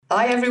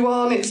Hi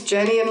everyone, it's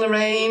Jenny and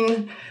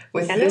Lorraine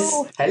with Hello.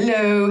 this.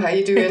 Hello, how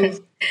you doing?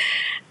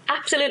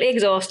 Absolutely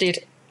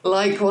exhausted.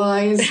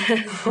 Likewise.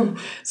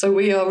 So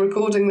we are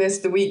recording this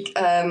the week,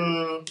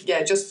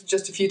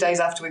 just a few days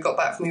after we got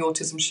back from the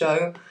autism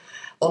show,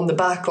 on the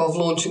back of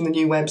launching the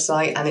new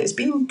website, and it's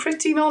been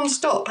pretty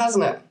non-stop,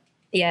 hasn't it?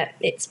 Yeah,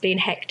 it's been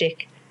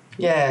hectic.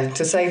 Yeah,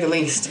 to say the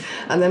least.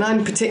 And then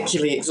I'm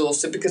particularly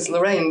exhausted because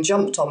Lorraine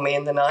jumped on me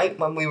in the night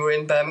when we were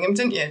in Birmingham,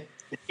 didn't you?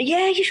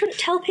 Yeah, you shouldn't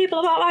tell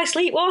people about my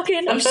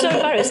sleepwalking. I'm so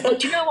embarrassed. But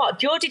do you know what?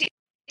 Joe did it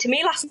to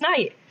me last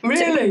night.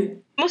 Really? So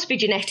it must be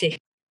genetic.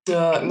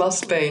 It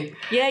must be.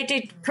 Yeah, he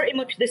did pretty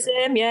much the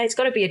same. Yeah, it's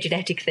got to be a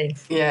genetic thing.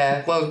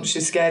 Yeah, well, she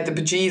scared the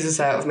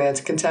bejesus out of me, I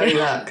can tell you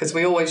that, because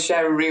we always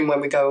share a room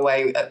when we go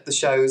away at the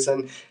shows,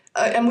 and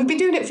we've been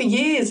doing it for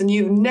years, and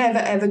you've never,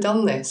 ever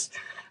done this.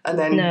 And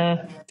then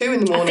No. 2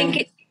 in the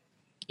morning...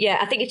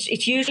 I think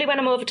it's usually when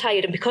I'm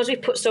overtired, and because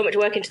we've put so much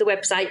work into the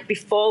website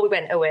before we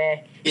went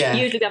away,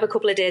 usually we have a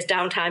couple of days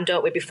downtime,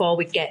 don't we, before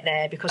we get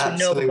there, because we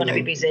know we're going to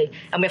be busy,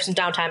 and we have some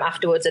downtime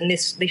afterwards, and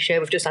this year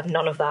we've just had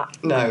none of that.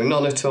 No,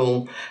 none at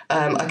all.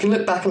 I can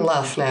look back and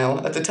laugh now.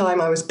 At the time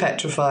I was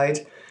petrified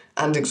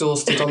and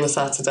exhausted on the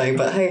Saturday,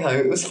 but hey-ho,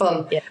 it was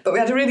fun. Yeah. But we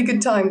had a really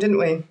good time, didn't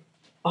we?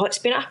 Oh, it's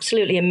been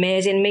absolutely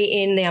amazing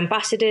meeting the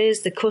ambassadors,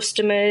 the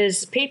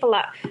customers, people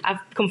that I've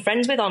become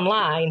friends with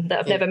online that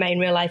I've never met in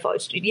real life. Oh,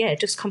 it's,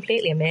 just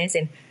completely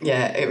amazing.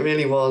 Yeah, it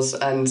really was.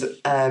 And,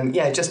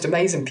 just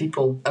amazing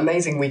people,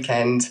 amazing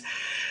weekend.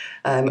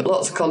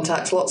 Lots of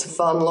contacts, lots of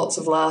fun, lots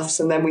of laughs.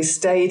 And then we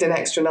stayed an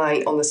extra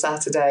night on the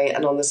Saturday,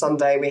 and on the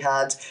Sunday we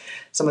had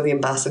some of the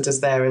ambassadors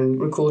there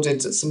and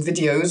recorded some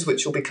videos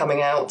which will be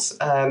coming out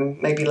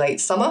maybe late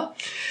summer.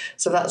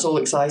 So that's all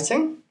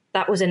exciting.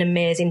 That was an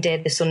amazing day,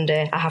 the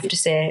Sunday, I have to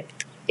say.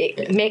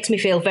 It makes me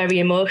feel very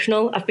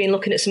emotional. I've been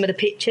looking at some of the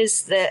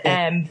pictures that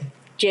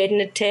Jaden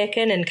had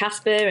taken and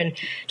Casper, and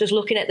just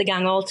looking at the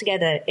gang all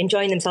together,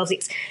 enjoying themselves.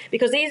 It's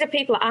because these are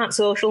people that aren't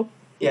social.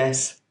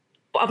 Yes.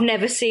 But I've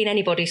never seen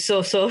anybody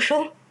so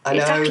social. I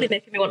know. It's actually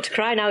making me want to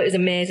cry now. It was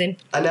amazing.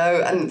 I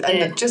know,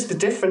 and just the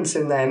difference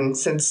in them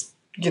since,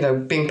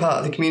 being part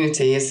of the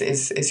community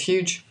is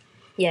huge.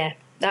 Yeah.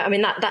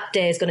 That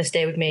day is going to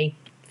stay with me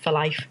for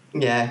life.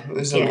 Yeah, it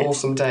was an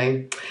awesome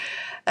day.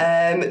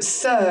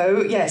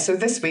 So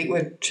this week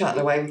we're chatting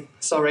away.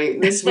 Sorry.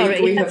 This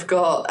week we have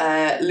got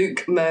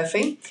Luke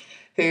Murphy,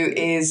 who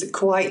is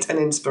quite an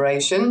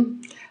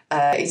inspiration.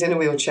 He's in a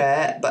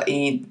wheelchair, but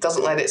he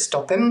doesn't let it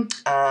stop him,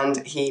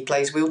 and he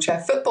plays wheelchair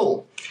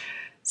football.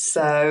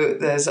 So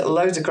there's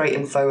loads of great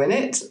info in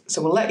it.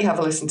 So we'll let you have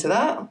a listen to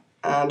that,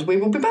 and we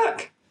will be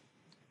back.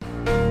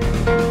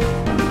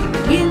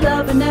 We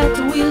love a net,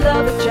 we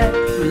love a chat.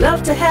 We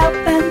love to help,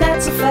 and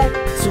that's a fact.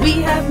 So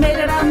we have made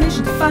it our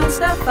mission to find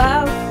stuff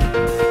out.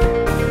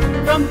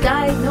 From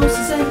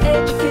diagnosis and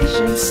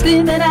education,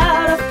 steaming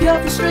out of pure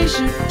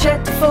frustration.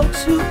 Chat to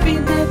folks who've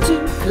been there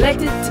too.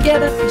 Collect it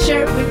together and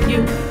share it with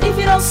you. If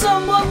you know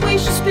someone we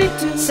should speak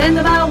to, send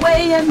them our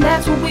way, and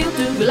that's what we'll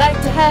do. We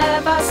like to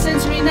have our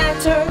sensory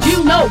natters.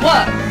 You know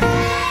what?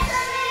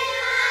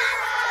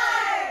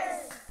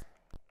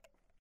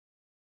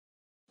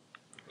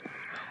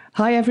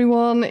 Hi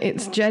everyone,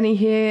 it's Jenny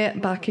here,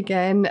 back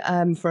again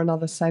for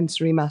another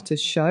Sensory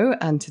Matters show,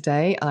 and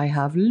today I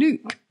have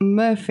Luke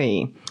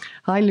Murphy.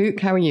 Hi Luke,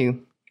 how are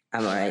you?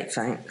 I'm alright,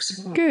 thanks.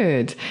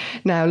 Good.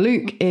 Now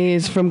Luke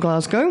is from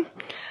Glasgow,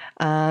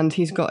 and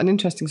he's got an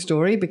interesting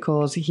story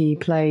because he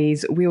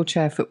plays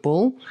wheelchair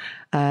football,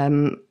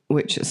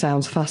 which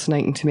sounds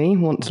fascinating to me. I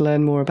want to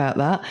learn more about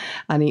that.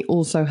 And he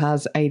also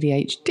has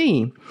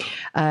ADHD.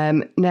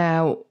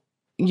 Now,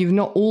 you've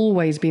not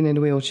always been in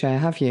a wheelchair,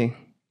 have you?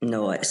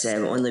 No, it's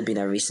only been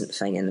a recent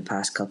thing in the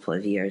past couple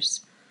of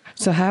years.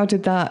 So how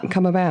did that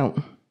come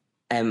about?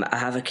 I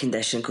have a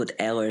condition called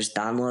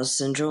Ehlers-Danlos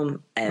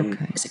syndrome.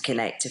 It's a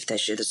connective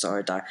tissue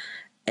disorder.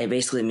 It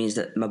basically means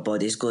that my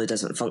body's glue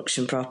doesn't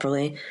function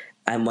properly,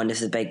 and one of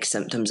the big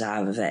symptoms I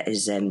have of it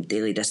is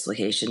daily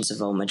dislocations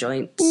of all my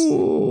joints.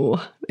 Ooh,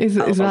 is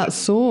that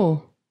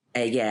sore?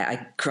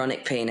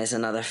 Chronic pain is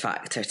another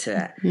factor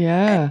to it.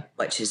 Yeah.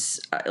 Which is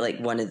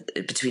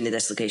between the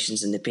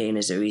dislocations and the pain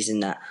is the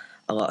reason that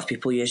a lot of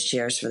people use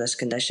chairs for this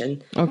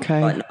condition.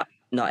 Okay. But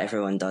not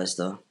everyone does,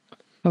 though.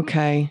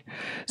 Okay.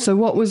 So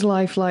what was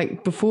life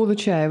like before the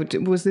chair?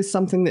 Was this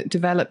something that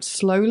developed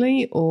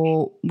slowly,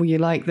 or were you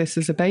like this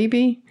as a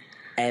baby?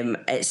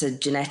 It's a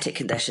genetic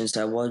condition,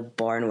 so I was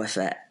born with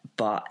it,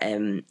 but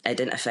it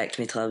didn't affect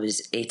me till I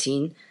was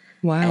 18.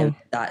 Wow.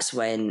 That's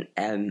when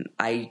I'm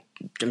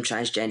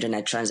transgender and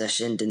I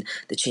transitioned, and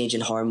the change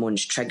in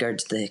hormones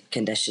triggered the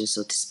condition,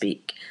 so to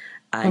speak.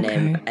 And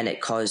and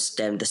it caused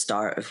the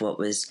start of what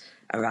was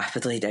a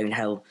rapidly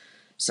downhill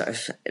sort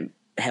of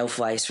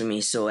health-wise for me.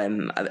 So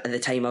at the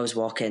time I was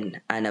walking,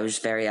 and I was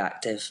very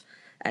active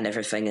and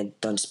everything.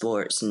 I'd done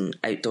sports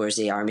and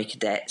outdoorsy, army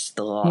cadets,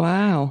 the lot.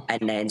 Wow.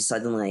 And then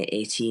suddenly at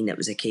 18, it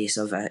was a case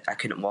of I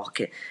couldn't walk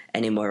it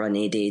anymore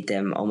unaided.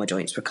 All my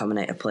joints were coming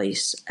out of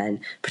place,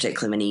 and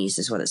particularly my knees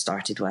is what it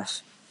started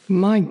with.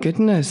 My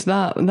goodness,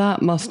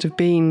 that must have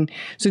been.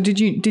 So did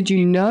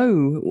you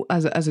know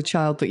as a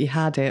child that you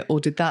had it, or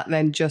did that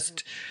then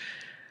just,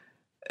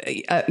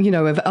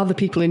 if other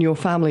people in your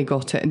family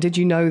got it, and did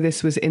you know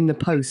this was in the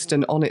post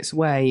and on its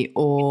way,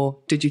 or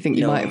did you think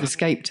you might have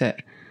escaped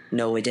it?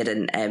 No, we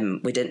didn't.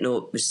 We didn't know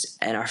it was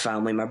in our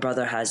family. My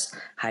brother has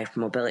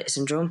hypermobility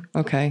syndrome.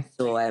 Okay.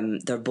 So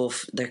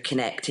they're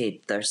connected.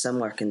 They're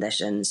similar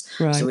conditions.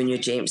 Right. So we knew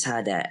James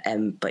had it,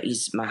 but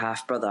he's my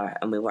half brother,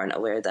 and we weren't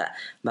aware that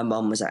my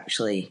mum was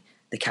actually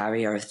the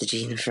carrier of the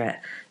gene for it.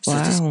 So,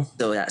 wow.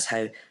 So that's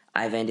how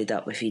I've ended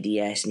up with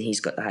EDS, and he's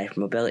got the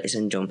hypermobility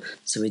syndrome.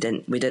 So we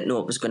didn't know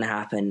it was going to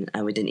happen,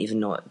 and we didn't even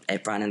know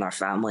it ran in our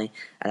family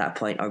at that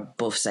point, or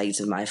both sides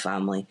of my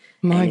family.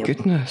 My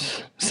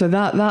goodness! So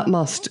that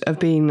must have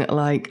been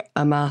like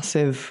a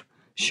massive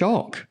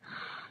shock.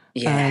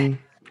 Yeah.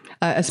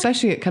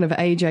 Especially at kind of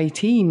age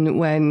 18,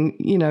 when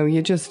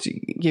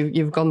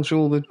you've gone through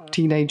all the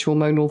teenage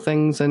hormonal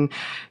things, and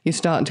you're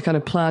starting to kind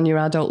of plan your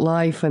adult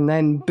life, and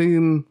then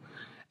boom,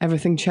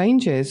 everything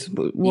changes.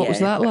 What was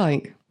that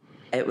like?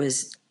 It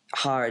was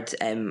hard.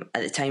 At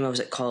the time I was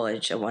at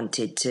college, I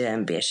wanted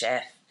to be a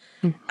chef,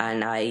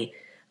 and I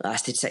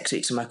lasted 6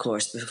 weeks on my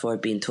course before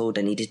being told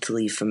I needed to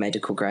leave for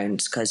medical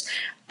grounds because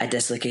I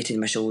dislocated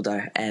my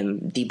shoulder,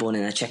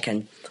 deboning a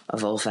chicken,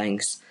 of all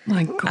things.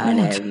 My God.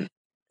 And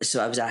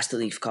so I was asked to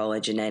leave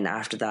college, and then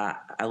after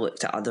that I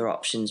looked at other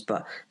options,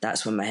 but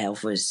that's when my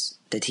health was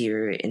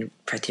deteriorating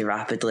pretty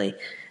rapidly.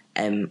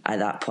 At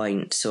that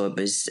point, so it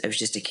was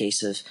just a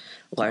case of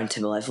learn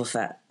to live with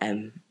it,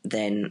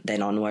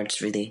 then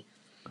onwards, really.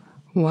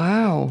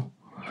 Wow,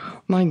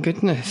 my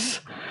goodness,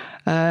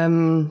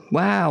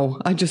 wow!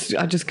 I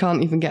just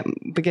can't even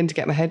begin to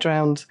get my head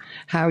around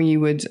how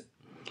you would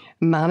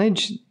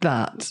manage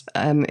that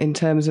in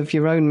terms of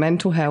your own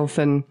mental health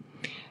and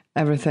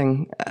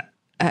everything.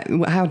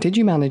 How did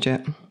you manage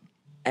it?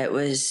 It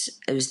was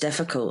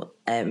difficult.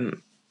 It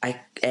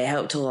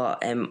helped a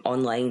lot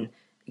online.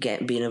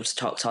 Being able to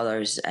talk to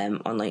others,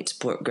 online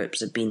support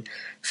groups have been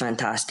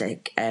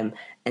fantastic.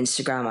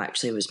 Instagram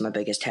actually was my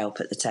biggest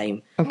help at the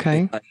time.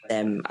 Okay.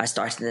 Because, I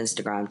started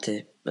Instagram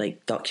to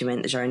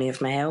document the journey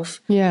of my health.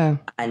 Yeah.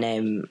 And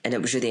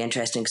it was really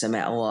interesting because I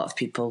met a lot of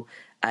people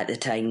at the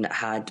time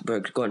that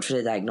were going through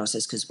the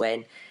diagnosis, because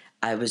when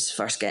I was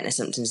first getting the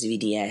symptoms of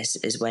EDS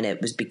is when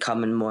it was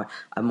becoming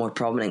a more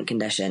prominent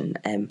condition.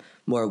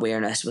 More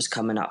awareness was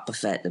coming up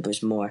with it. There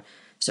was more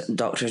certain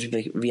doctors would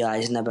be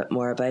realising a bit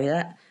more about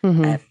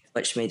it,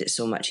 which made it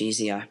so much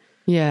easier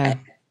to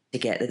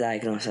get the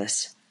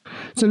diagnosis.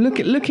 So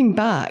looking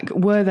back,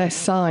 were there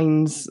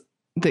signs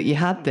that you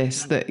had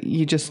this that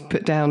you just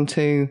put down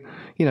to,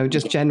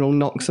 just general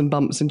knocks and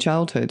bumps in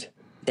childhood?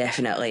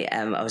 Definitely.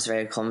 I was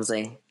very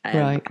clumsy.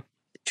 Right. I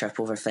tripped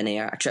over thin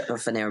air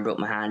and broke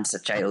my hand as a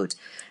child.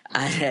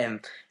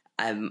 And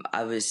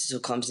I was so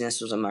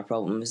clumsiness was one of my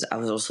problems. I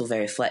was also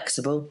very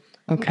flexible.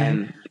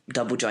 Okay.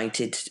 Double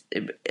jointed,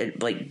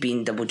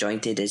 being double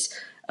jointed is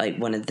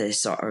one of the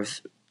sort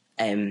of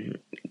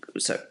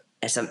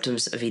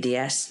symptoms of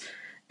EDS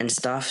and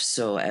stuff.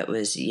 So it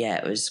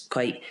was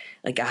quite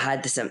I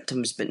had the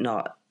symptoms, but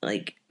not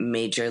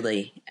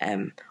majorly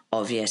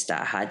obvious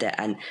that I had it.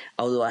 And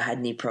although I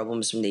had knee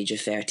problems from the age of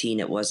 13,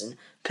 it wasn't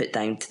put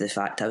down to the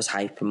fact I was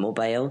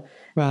hypermobile.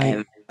 Right.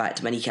 In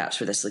fact, my kneecaps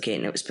were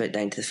dislocating. It was put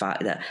down to the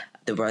fact that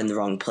they were in the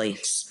wrong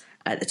place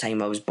at the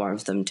time I was born,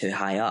 with them too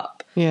high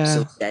up. Yeah.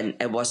 So then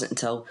it wasn't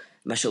until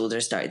my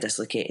shoulders started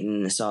dislocating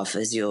and I saw a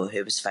physio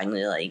who was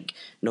finally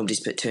nobody's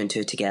put two and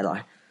two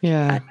together.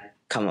 Yeah. And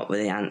come up with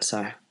the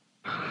answer.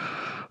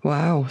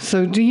 Wow.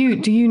 So are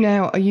you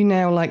now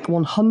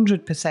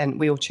 100%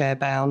 wheelchair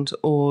bound,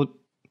 or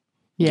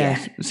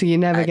yeah. So you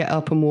never get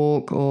up and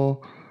walk, or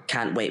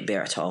can't weight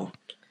bear at all.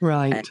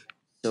 Right.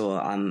 So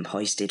I'm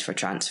hoisted for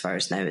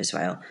transfers now as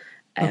well.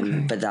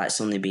 But that's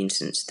only been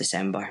since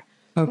December.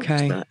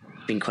 Okay. So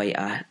it's been quite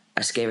a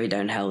scary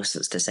downhill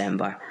since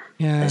December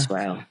as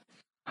well.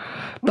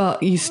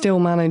 But you still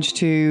manage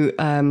to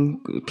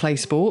play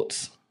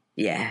sports.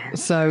 Yeah.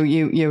 So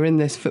you're in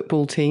this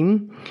football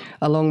team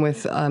along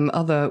with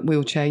other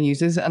wheelchair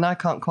users, and I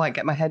can't quite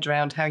get my head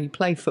around how you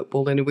play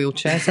football in a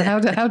wheelchair. So how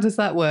does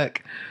that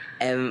work?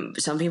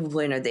 Some people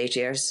play in our day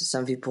chairs.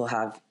 Some people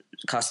have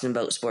custom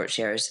built sports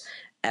chairs.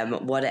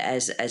 What it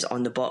is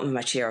on the bottom of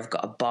my chair I've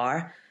got a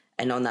bar,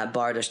 and on that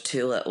bar there's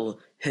two little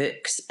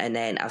hooks, and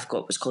then I've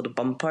got what's called a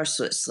bumper,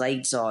 so it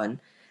slides on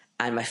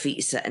and my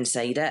feet sit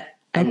inside it.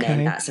 And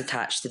then that's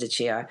attached to the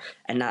chair,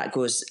 and that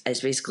it's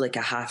basically like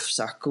a half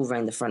circle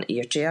around the front of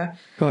your chair.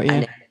 Got you.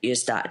 And you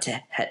use that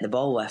to hit the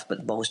ball with, but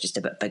the ball's just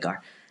a bit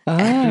bigger.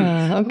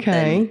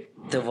 Okay.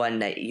 Than the one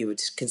that you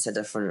would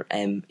consider for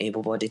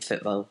able-bodied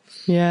football.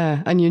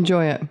 Yeah, and you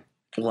enjoy it?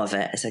 Love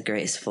it. It's a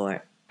great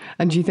sport.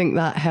 And do you think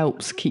that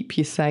helps keep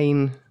you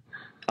sane?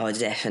 Oh,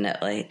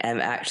 definitely. It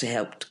actually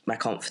helped my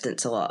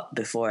confidence a lot.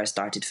 Before I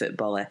started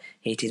football, I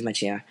hated my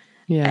chair.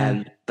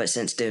 Yeah. But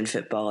since doing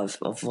football,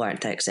 I've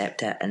learned to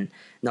accept it and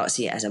not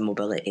see it as a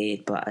mobility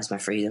aid, but as my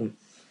freedom.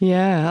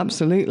 Yeah,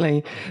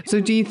 absolutely. So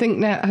do you think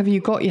now, have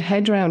you got your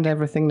head around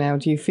everything now?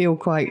 Do you feel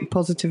quite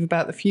positive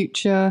about the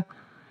future?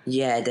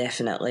 Yeah,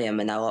 definitely. I'm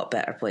in a lot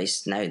better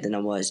place now than I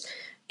was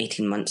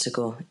 18 months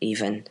ago,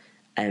 even.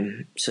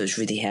 So it's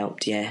really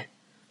helped, yeah.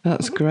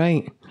 That's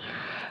great.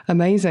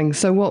 Amazing.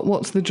 So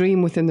what's the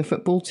dream within the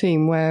football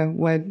team? Where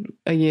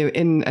are you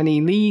in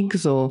any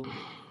leagues or?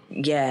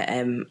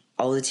 Yeah,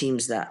 all the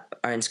teams that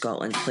are in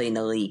Scotland play in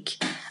the league.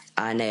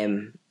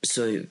 And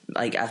so,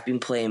 like, I've been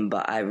playing,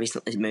 but I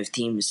recently moved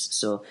teams,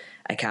 so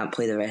I can't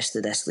play the rest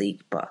of this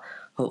league. But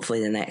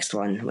hopefully the next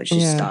one, which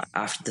is start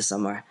after the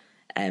summer,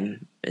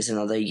 is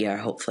another year.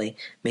 Hopefully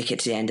make it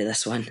to the end of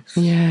this one.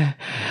 Yeah.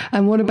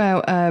 And what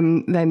about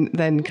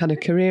then kind of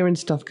career and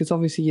stuff? Because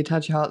obviously you'd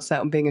had your heart set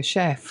on being a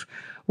chef.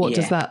 What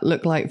does that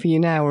look like for you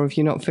now, or have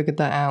you not figured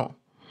that out?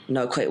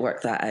 Not quite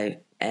worked that out.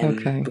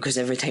 Because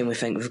every time we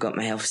think we've got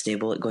my health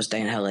stable, it goes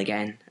downhill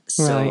again.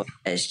 So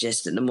it's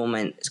just at the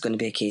moment, it's going to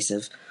be a case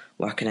of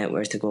working out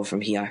where to go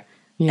from here.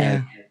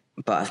 Yeah.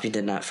 But I've been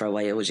doing that for a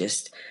while,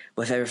 just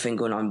with everything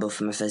going on, both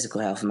for my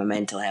physical health and my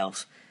mental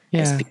health.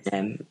 Yeah.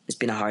 It's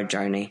been a hard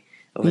journey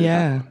over the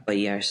past couple of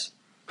years.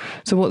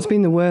 So what's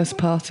been the worst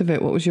part of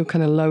it? What was your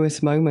kind of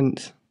lowest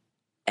moment?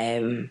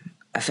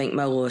 I think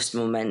my lowest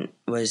moment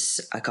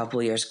was a couple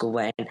of years ago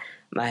when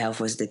my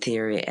health was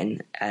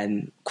deteriorating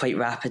quite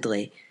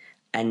rapidly,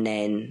 and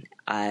then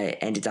I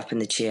ended up in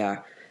the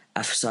chair.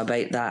 So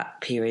about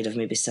that period of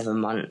maybe 7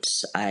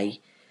 months, I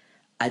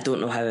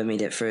don't know how I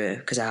made it through,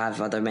 because I have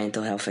other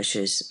mental health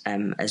issues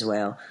as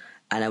well,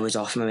 and I was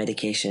off my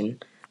medication,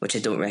 which I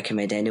don't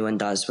recommend anyone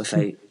does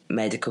without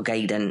medical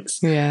guidance.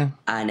 Yeah.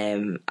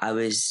 And I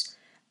was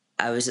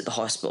at the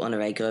hospital on a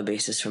regular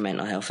basis for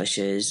mental health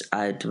issues.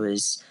 I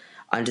was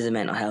under the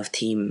mental health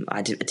team.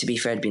 To be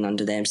fair, I'd been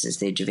under them since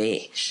the age of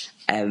 8.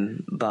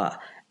 But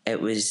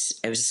it was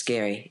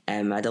scary. I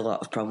had a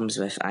lot of problems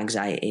with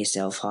anxiety,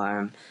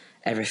 self-harm,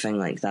 everything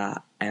like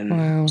that.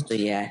 Wow. So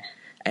yeah,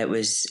 it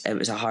was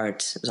a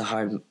hard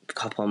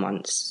couple of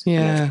months.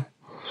 Yeah.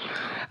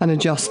 And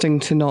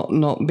adjusting to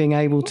not being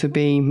able to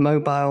be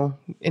mobile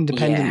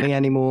independently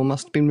anymore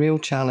must have been a real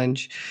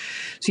challenge.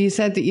 So you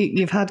said that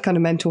you've had kind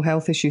of mental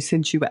health issues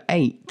since you were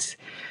 8.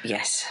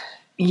 Yes.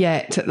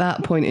 Yet at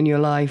that point in your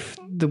life,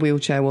 the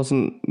wheelchair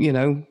wasn't,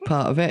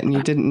 part of it, and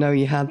you didn't know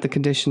you had the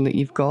condition that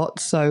you've got.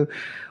 So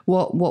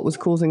what was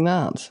causing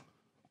that?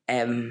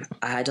 I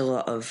had a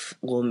lot of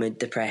low mood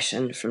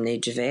depression from the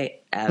age of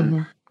 8.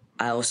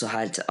 I also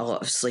had a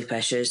lot of sleep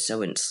issues, so I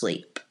wouldn't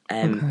sleep.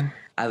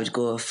 I would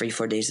go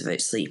 3-4 days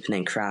without sleep and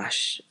then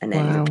crash and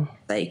then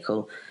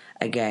cycle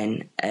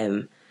again.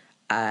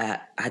 I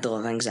had a lot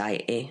of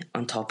anxiety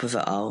on top of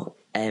it all.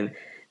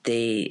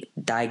 They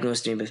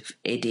diagnosed me with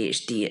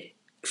ADHD at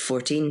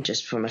 14,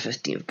 just before my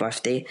 15th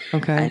birthday.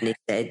 And they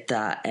said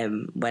that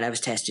when I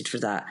was tested for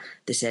that,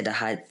 they said I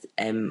had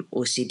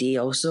OCD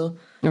also,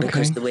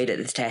 because the way that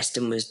the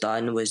testing was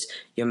done was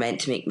you're meant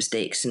to make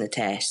mistakes in the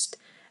test,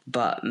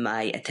 but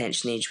my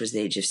attention age was the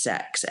age of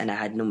 6 and I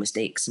had no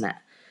mistakes in it.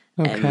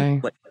 Which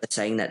was a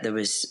sign that there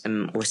was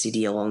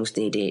OCD along with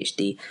the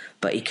ADHD,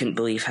 but he couldn't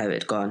believe how it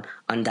had gone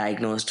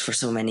undiagnosed for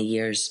so many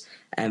years,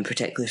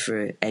 particularly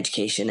for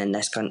education in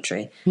this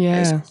country.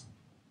 Yeah.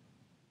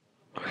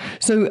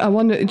 So I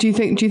wonder, do you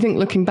think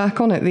looking back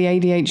on it, the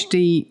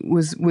ADHD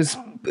was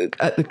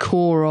at the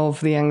core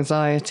of the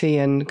anxiety,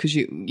 and because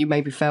you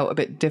maybe felt a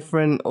bit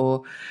different,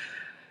 or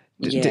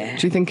do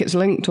you think it's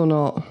linked or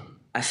not?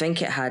 I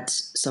think it had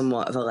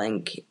somewhat of a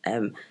link.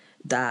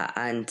 That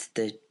and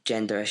the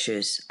gender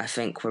issues, I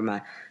think, were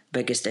my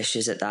biggest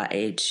issues at that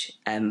age,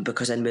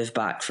 because I'd moved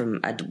back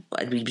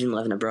we'd been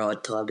living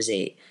abroad till I was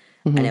 8,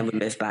 and then we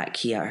moved back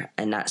here,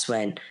 and that's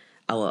when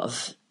a lot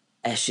of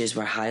issues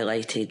were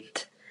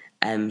highlighted.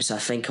 So I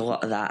think a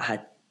lot of that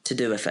had to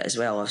do with it as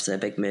well. Obviously, a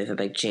big move, a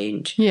big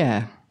change,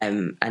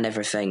 and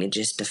everything. I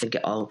think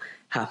it all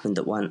happened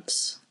at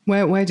once.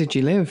 Where did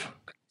you live?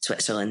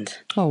 Switzerland.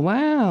 Oh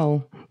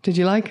wow! Did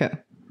you like it?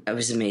 It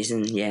was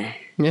amazing. Yeah.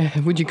 Yeah.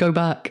 Would you go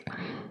back?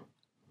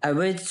 I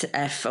would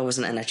if I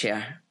wasn't in a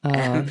chair.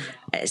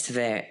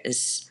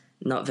 It's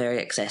not very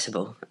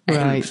accessible.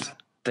 Right.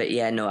 But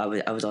yeah, no, I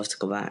would love to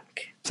go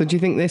back. So do you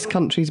think this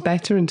country's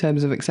better in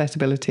terms of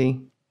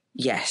accessibility?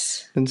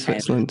 Yes. Than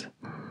Switzerland?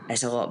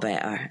 It's a lot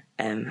better.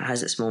 It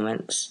has its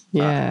moments.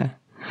 Yeah.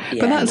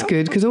 But that's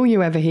good, because all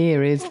you ever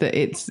hear is that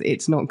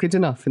it's not good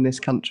enough in this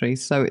country.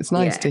 So it's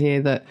nice to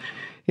hear that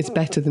it's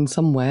better than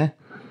somewhere.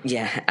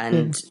 Yeah,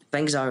 and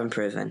things are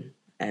improving.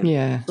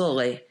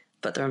 Slowly,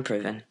 but they're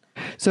improving.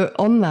 So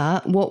on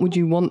that, what would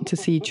you want to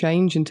see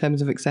change in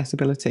terms of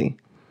accessibility?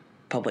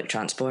 Public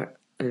transport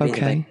would be the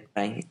big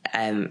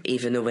thing.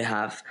 Even though we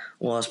have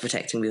laws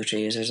protecting wheelchair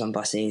users on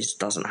buses,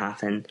 doesn't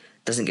happen,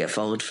 doesn't get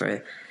followed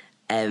through.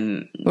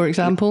 For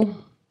example?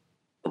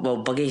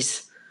 Well,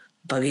 buggies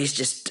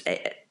just,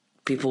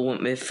 people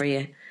won't move for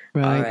you.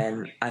 Right.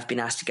 Or I've been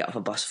asked to get off a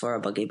bus for a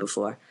buggy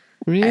before.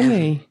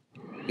 Really?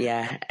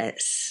 Yeah,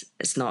 it's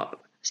not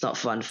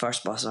fun.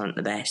 First bus aren't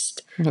the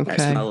best. Okay.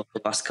 That's my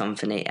local bus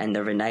company, and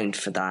they're renowned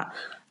for that.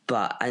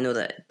 But I know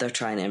that they're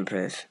trying to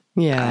improve.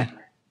 Yeah.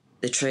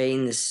 the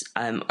trains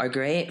are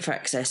great for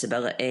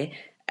accessibility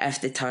if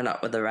they turn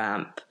up with a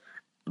ramp,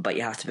 but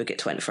you have to book it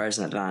 24 hours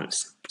in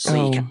advance. So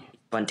you can't be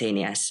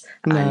spontaneous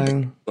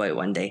and go out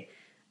one day.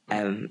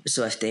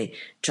 So if they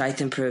try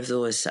to improve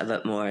those a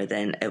bit more,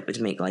 then it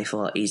would make life a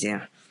lot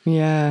easier.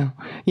 Yeah,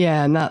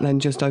 and that then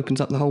just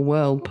opens up the whole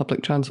world,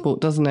 public transport,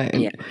 doesn't it?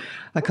 And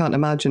I can't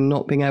imagine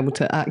not being able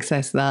to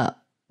access that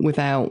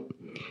without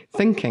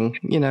thinking,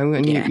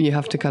 and you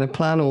have to kind of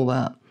plan all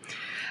that.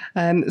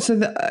 So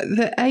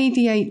the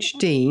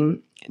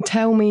ADHD,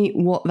 tell me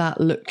what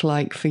that looked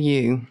like for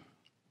you.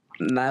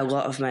 A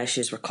lot of my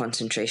issues were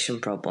concentration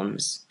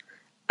problems.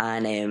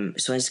 And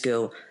so in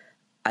school,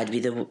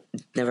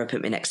 never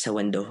put me next to a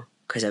window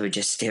because I would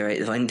just stare out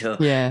the window.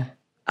 Yeah.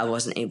 I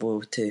wasn't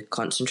able to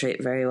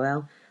concentrate very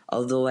well.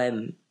 Although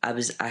I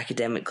was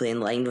academically in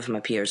line with my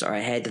peers or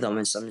ahead of them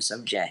in some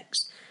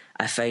subjects,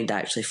 I found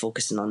actually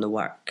focusing on the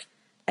work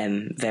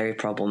very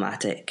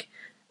problematic.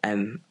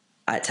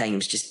 At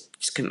times,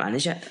 just couldn't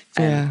manage it.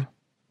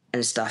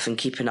 And stuff, and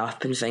keeping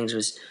up and things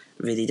was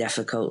really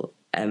difficult.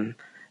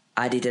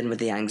 Added in with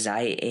the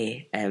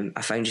anxiety,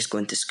 I found just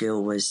going to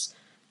school was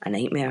a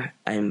nightmare.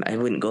 I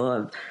wouldn't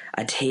go.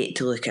 I'd hate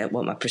to look at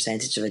what my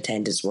percentage of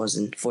attendance was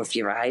in fourth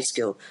year of high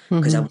school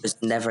because I was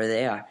never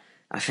there.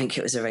 I think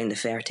it was around the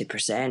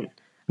 30%.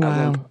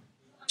 Wow.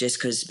 Just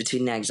because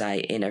between the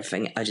anxiety and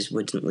everything, I just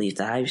wouldn't leave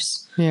the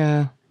house.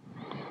 Yeah.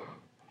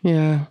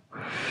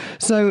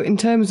 So in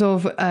terms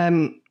of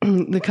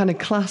the kind of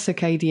classic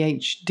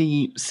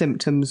ADHD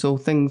symptoms or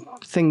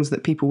things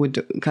that people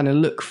would kind of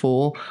look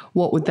for,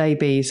 what would they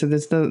be? So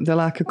there's the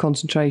lack of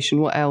concentration.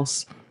 What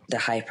else? The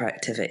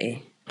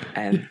hyperactivity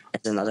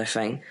is another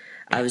thing.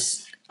 I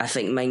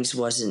think mine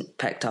wasn't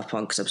picked up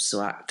on because I was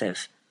so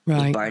active,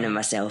 right? Burning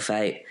myself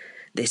out.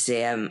 They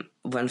say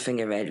one thing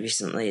I read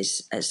recently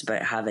is it's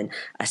about having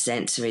a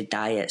sensory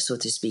diet, so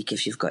to speak,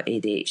 if you've got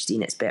ADHD,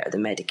 and it's better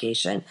than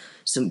medication.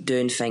 So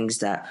doing things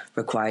that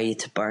require you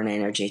to burn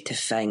energy, to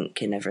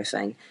think and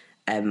everything,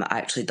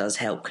 actually does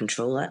help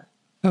control it.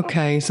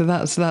 Okay, so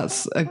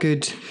that's a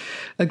good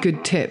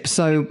tip.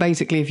 So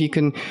basically, if you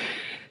can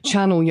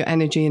channel your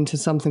energy into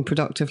something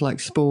productive like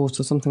sport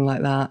or something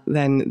like that,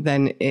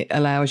 then it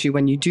allows you,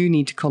 when you do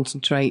need to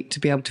concentrate, to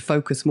be able to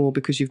focus more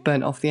because you've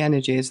burnt off the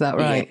energy. Is that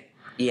right?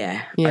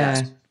 Yeah.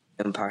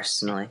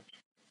 Personally.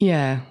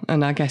 Yeah,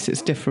 and I guess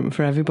it's different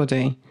for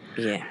everybody.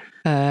 Yeah.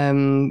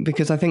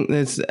 Because I think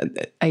there's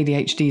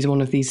ADHD is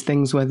one of these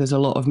things where there's a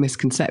lot of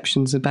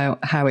misconceptions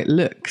about how it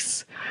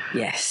looks.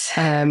 Yes.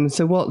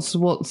 So what's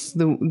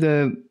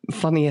the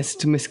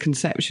funniest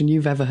misconception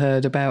you've ever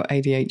heard about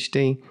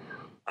ADHD?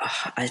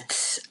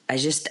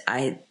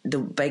 The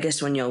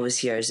biggest one you always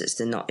hear is it's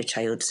the naughty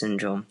child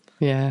syndrome.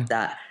 Yeah.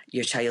 That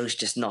your child's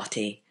just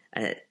naughty,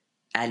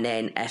 and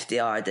then if they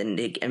are, then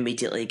they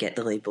immediately get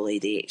the label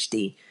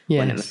ADHD. Yes.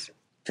 When it's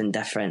been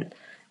different.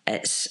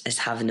 It's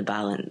having the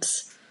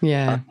balance.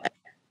 Yeah.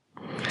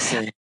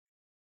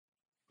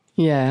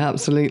 Yeah,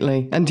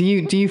 absolutely. And do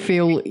you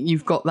feel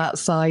you've got that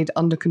side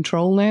under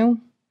control now?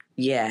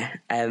 Yeah.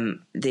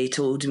 They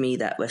told me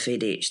that with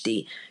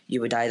ADHD, you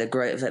would either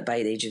grow out of it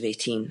by the age of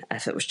 18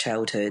 if it was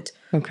childhood,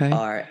 okay,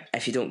 or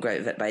if you don't grow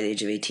out of it by the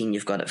age of 18,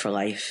 you've got it for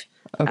life.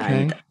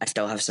 Okay. And I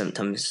still have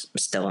symptoms,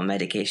 still on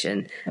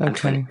medication. Okay. I'm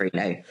 23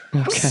 now.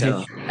 Okay.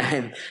 So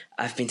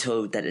I've been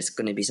told that it's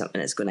going to be something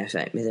that's going to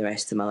affect me the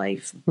rest of my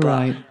life. But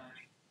right.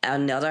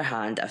 On the other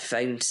hand, I've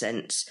found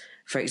since,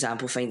 for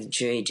example, finding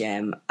Chewy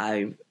Gem,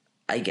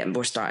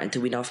 we're starting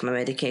to wean off my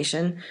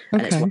medication,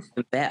 and it's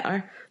working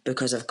better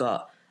because I've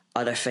got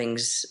other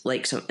things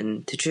like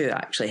something to chew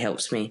actually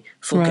helps me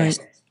focus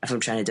if I'm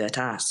trying to do a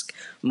task,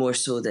 more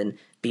so than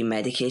being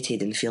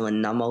medicated and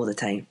feeling numb all the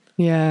time.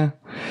 Yeah.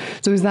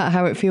 So is that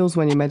how it feels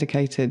when you're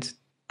medicated?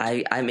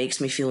 It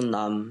makes me feel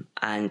numb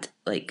and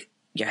like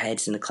your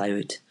head's in the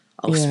cloud,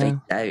 all spaced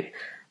out.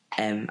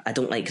 I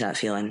don't like that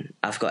feeling.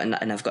 I've got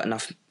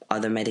enough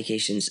other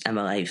medications in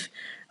my life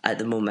at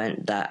the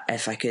moment that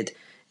if I could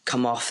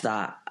come off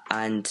that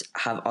and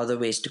have other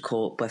ways to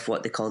cope with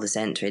what they call the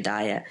sensory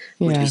diet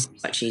would be so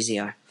much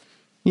easier.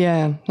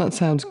 Yeah, that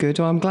sounds good.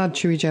 Well, I'm glad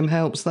Chewy Gem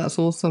helps. That's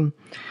awesome.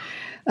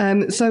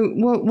 So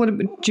what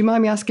do you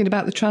mind me asking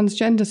about the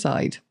transgender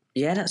side?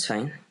 Yeah, that's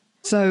fine.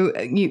 So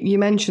you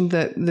mentioned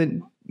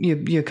that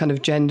your kind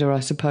of gender, I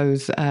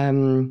suppose,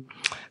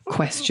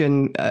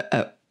 question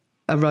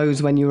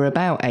arose when you were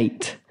about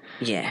 8.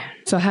 Yeah.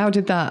 So how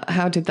did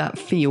that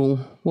feel?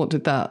 What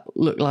did that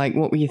look like?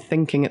 What were you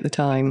thinking at the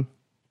time?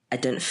 I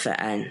didn't fit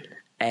in.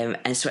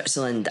 In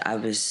Switzerland, I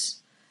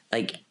was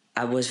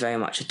very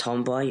much a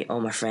tomboy.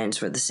 All my friends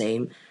were the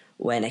same.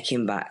 When I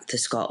came back to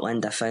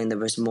Scotland, I found there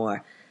was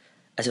more.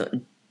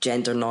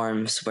 Gender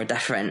norms were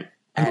different.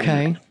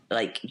 Okay.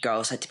 Like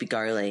girls had to be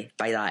girly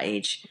by that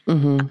age,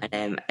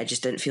 and it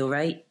just didn't feel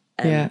right.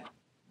 Yeah.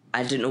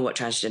 I didn't know what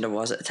transgender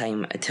was at the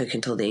time. It took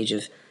until the age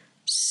of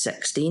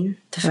 16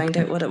 to find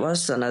out what it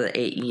was. So another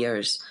 8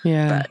 years.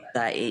 Yeah.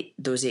 But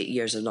those 8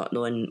 years of not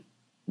knowing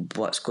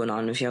what's going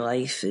on with your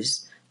life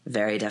is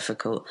very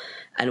difficult.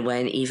 And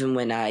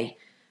when I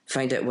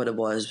found out what it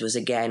was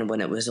again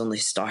when it was only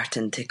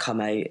starting to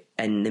come out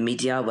in the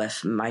media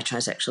with My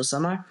Transsexual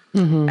Summer.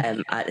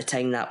 At the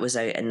time that was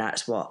out, and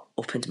that's what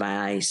opened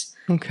my eyes.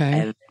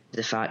 Okay.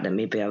 The fact that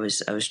maybe I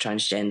was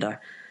transgender.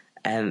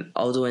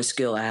 Although in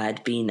school I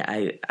had been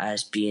out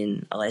as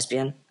being a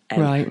lesbian,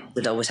 Right.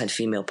 We'd always had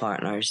female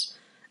partners,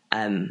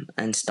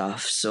 and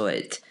stuff. So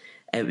it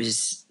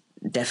was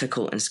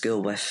difficult in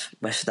school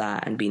with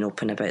that and being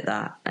open about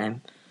that.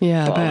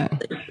 Yeah, but I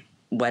bet.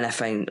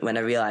 when I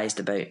realised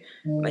about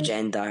my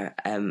gender,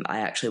 I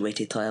actually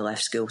waited till I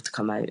left school to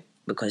come out,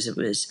 because it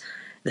was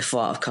the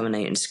thought of coming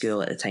out in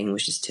school at the time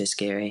was just too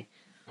scary.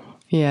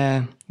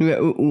 Yeah.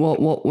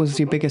 What was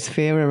your biggest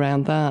fear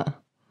around that?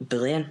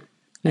 Bullying.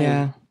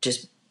 Yeah.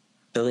 Just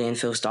bullying,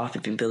 full stop.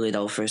 I'd been bullied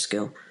all through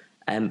school,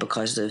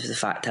 because of the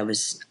fact I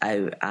was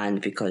out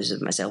and because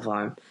of my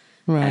self-harm.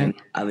 Right.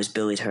 I was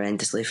bullied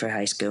horrendously for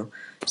high school,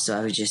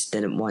 so I just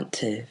didn't want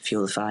to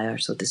fuel the fire,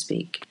 so to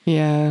speak.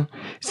 Yeah.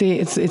 See,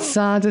 it's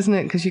sad, isn't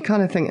it? Because you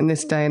kind of think in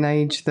this day and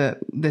age that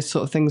this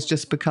sort of thing's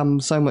just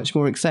become so much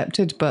more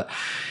accepted, but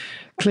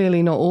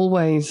clearly not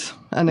always.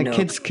 And the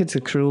kids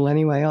are cruel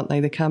anyway, aren't they?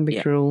 They can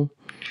be cruel,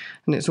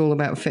 and it's all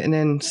about fitting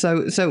in.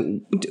 So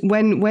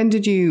when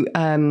did you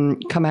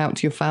come out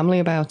to your family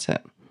about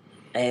it?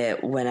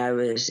 When I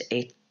was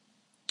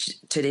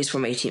 2 days for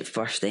my 18th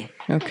birthday.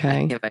 Okay.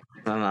 I came back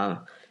to my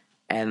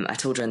mum. I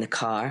told her in the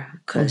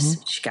car,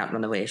 because she can't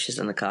run away if she's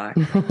in the car.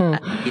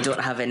 You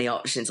don't have any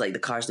options. Like, the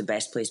car's the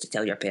best place to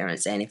tell your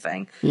parents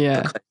anything.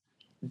 Yeah. Because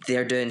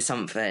they're doing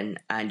something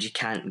and you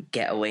can't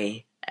get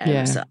away.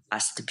 So it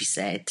has to be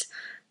said.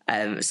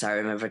 So I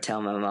remember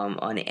telling my mum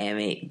on the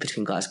M8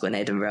 between Glasgow and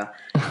Edinburgh,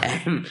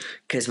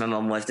 because my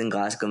mum lived in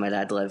Glasgow, my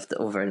dad lived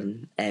over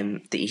in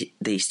the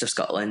east of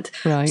Scotland.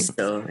 Right.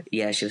 So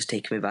yeah, she was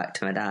taking me back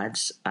to my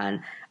dad's,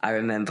 and I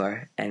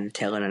remember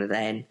telling her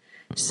then.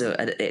 So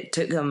it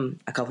took them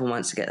a couple of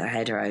months to get their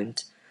head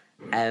around.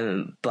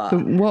 But So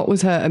what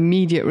was her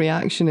immediate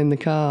reaction in the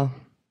car?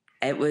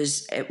 it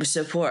was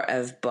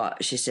supportive,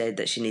 but she said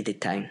that she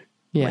needed time.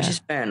 Yeah. Which is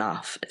fair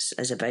enough.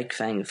 It's a big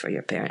thing for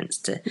your parents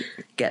to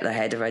get their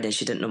head around, and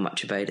she didn't know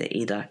much about it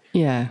either.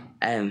 Yeah.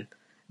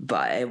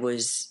 But it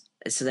was...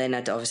 So then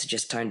I'd obviously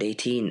just turned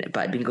 18, but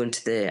I'd been going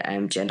to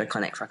the gender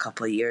clinic for a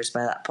couple of years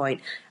by that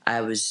point.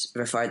 I was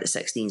referred at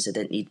 16, so I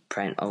didn't need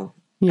parental...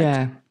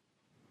 Yeah.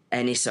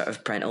 Any sort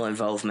of parental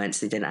involvement,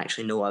 so they didn't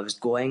actually know I was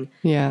going.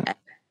 Yeah.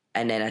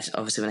 And then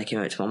obviously when I came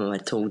out to my mum, I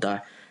told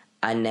her.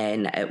 And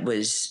then it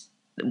was...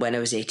 when I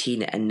was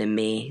 18 in the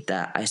May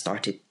that I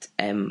started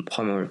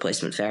hormone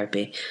replacement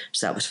therapy.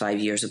 So that was 5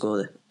 years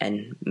ago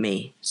in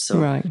May. So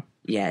Right.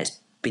 yeah, it's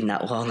been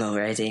that long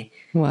already.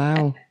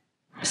 Wow.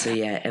 So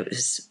yeah, it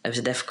was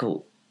a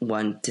difficult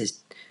one to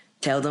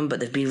tell them,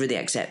 but they've been really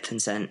accepting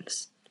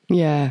since.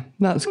 Yeah,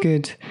 that's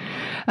good.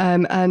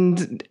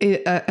 And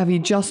have you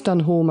just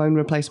done hormone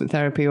replacement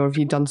therapy, or have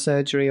you done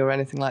surgery or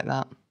anything like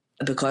that?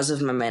 Because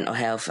of my mental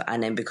health,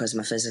 and then because of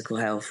my physical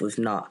health, we've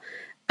not...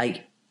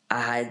 I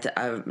had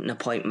an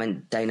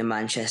appointment down in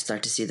Manchester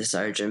to see the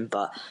surgeon,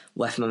 but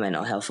with my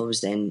mental health I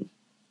was then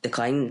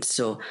declined.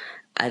 So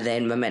and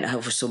then my mental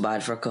health was so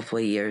bad for a couple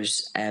of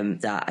years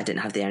that I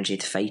didn't have the energy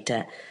to fight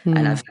it.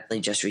 And I've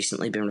only just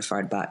recently been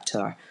referred back to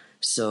her.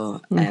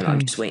 So I'm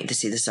just waiting to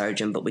see the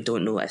surgeon, but we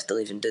don't know if they'll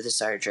even do the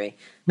surgery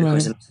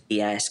because of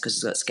ES, because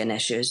it's got skin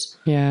issues.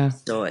 Yeah.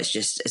 So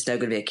it's now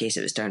going to be a case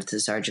that was turned to the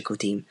surgical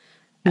team.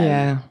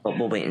 Yeah. But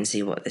we'll wait and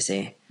see what they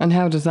say. And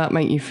how does that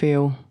make you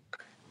feel?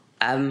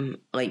 I'm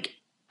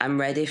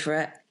ready for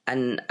it,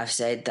 and I've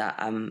said that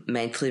I'm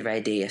mentally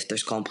ready if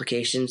there's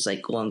complications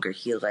like longer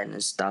healing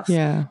and stuff.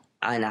 Yeah.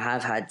 And I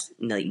have had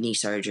knee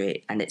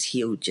surgery, and it's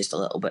healed just a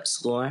little bit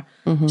slower.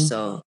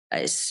 So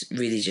it's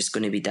really just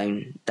going to be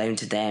down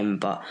to them.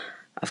 But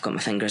I've got my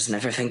fingers and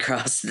everything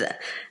crossed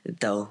that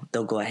they'll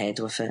go ahead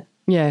with it.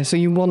 Yeah. So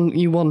you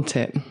want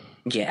it.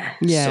 Yeah.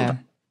 Yeah.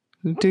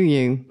 Do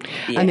you?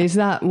 Yeah. And is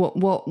that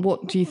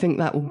what do you think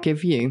that will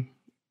give you?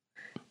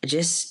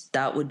 Just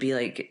that would be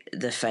like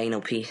the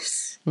final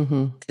piece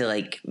to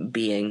like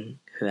being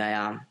who I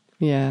am.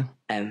 Yeah.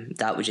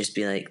 That would just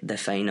be like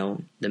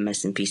the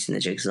missing piece in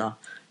the jigsaw,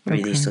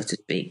 really, so to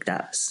speak.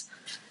 That's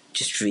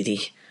just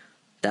really,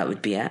 that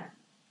would be it.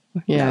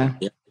 Yeah.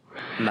 That would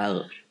be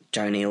my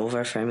journey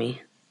over for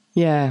me.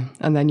 Yeah.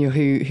 And then you're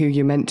who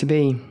you're meant to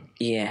be.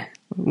 Yeah.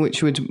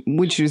 Which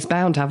is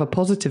bound to have a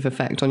positive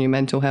effect on your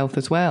mental health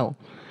as well.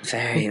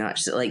 Very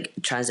much. Like,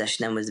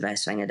 transitioning was the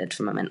best thing I did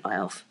for my mental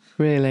health.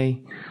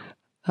 Really?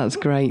 That's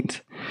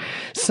great.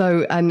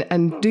 So,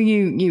 and do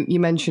you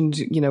mentioned,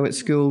 at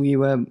school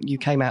you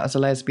came out as a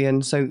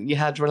lesbian, so you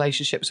had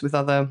relationships with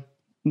other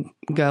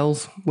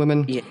girls,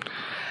 women? Yeah.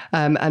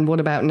 And what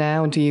about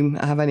now? Do you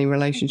have any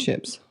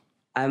relationships?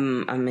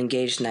 I'm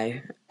engaged now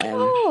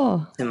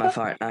to my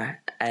partner.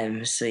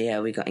 So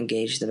yeah, we got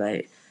engaged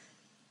about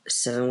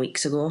 7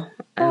 weeks ago.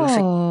 I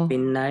think it's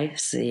been now.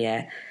 So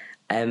yeah.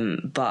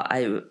 But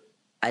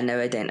I now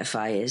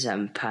identify as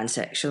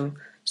pansexual.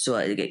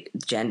 So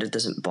gender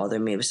doesn't bother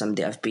me with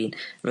somebody. I've been in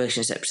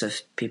relationships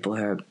with people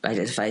who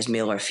identify as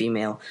male or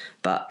female,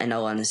 but in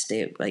all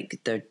honesty, like,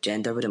 their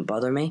gender wouldn't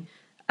bother me,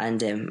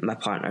 and my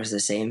partner's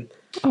the same.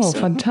 Oh, so,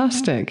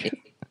 fantastic.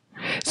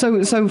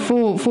 So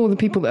for the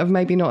people that have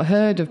maybe not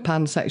heard of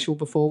pansexual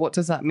before, what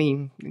does that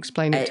mean?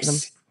 Explain it to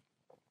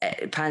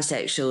them.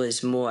 Pansexual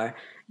is more,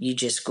 you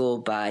just go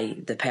by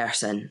the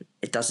person.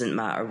 It doesn't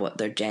matter what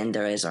their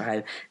gender is or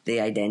how they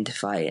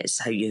identify. It's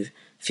how you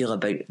feel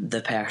about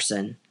the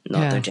person,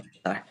 not their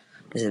gender.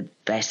 Is the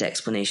best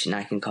explanation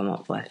I can come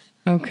up with.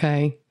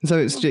 Okay. So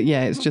it's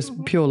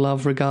just pure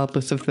love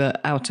regardless of the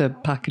outer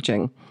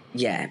packaging.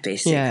 Yeah,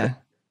 basically. Yeah.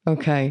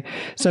 Okay.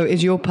 So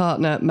is your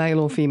partner male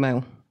or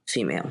female?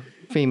 Female.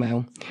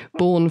 Female.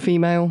 Born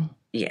female?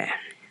 Yeah.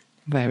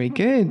 Very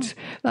good.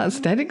 That's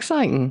dead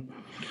exciting,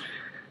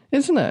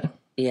 isn't it?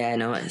 Yeah,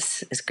 no,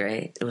 it's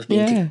great. We've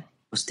been together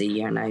almost a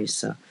year now,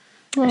 so.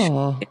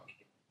 Oh.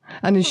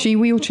 And is she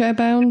wheelchair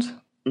bound?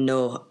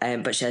 No,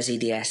 but she has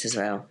EDS as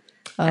well.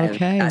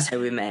 Okay. That's how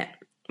we met,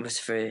 was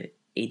through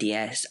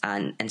EDS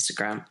and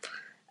Instagram,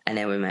 and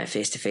then we met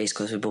face to face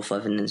because we both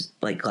live in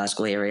the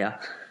Glasgow area.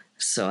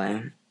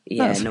 So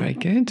that's very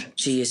good.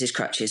 She uses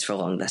crutches for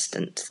long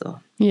distance,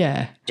 though.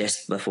 Yeah.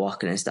 Just with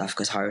walking and stuff,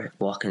 because her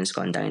walking's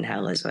gone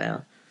downhill as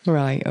well.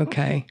 Right.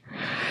 Okay.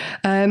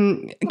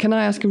 Can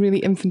I ask a really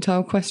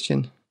infantile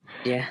question?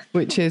 Yeah.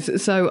 Which is,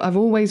 so I've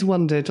always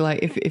wondered, like,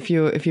 if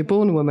you're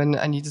born a woman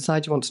and you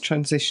decide you want to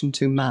transition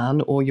to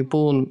man, or you're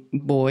born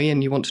boy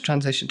and you want to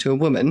transition to a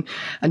woman,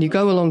 and you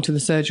go along to the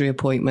surgery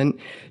appointment,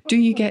 do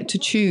you get to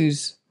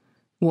choose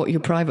what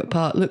your private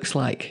part looks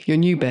like, your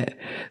new bit?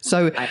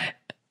 So,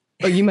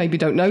 you maybe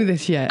don't know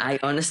this yet. I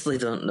honestly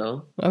don't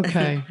know.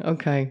 Okay.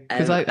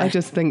 Because I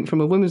just think from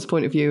a woman's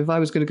point of view, if I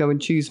was going to go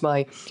and choose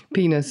my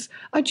penis,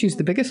 I'd choose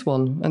the biggest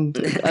one and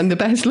the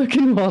best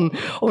looking one.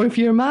 Or if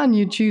you're a man,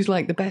 you'd choose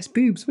like the best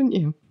boobs, wouldn't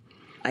you?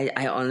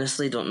 I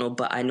honestly don't know,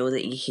 but I know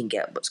that you can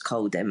get what's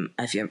called,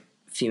 if you're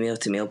female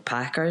to male,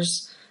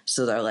 packers.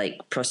 So they're like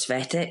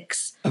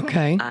prosthetics.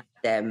 Okay.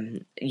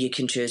 And you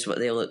can choose what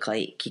they look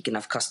like. You can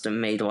have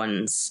custom made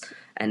ones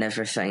and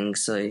everything.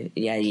 So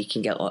yeah, you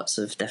can get lots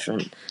of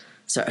different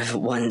sort of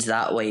ones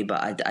that way,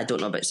 but I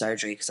don't know about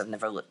surgery because I've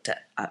never looked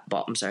at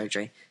bottom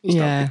surgery. It's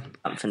not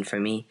something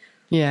for me.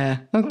 Yeah,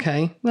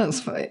 okay,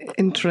 that's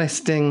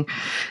interesting.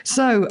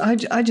 So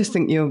I just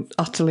think you're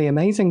utterly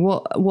amazing.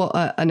 What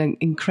an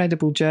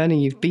incredible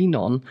journey you've been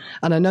on,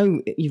 and I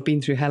know you've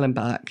been through hell and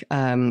back.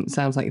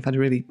 Sounds like you've had a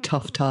really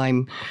tough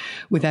time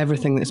with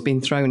everything that's been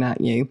thrown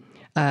at you.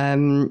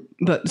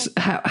 But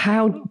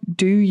how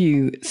do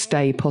you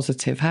stay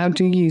positive? How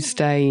do you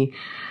stay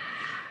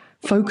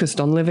focused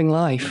on living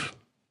life?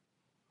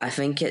 I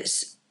think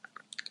it's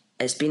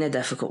been a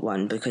difficult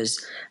one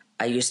because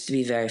I used to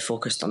be very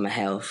focused on my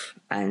health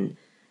and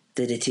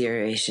the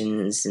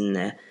deteriorations and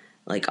the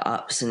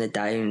ups and the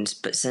downs,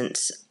 but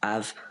since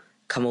I've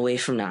come away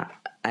from that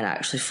and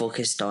actually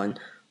focused on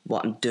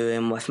what I'm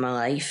doing with my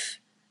life,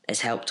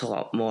 it's helped a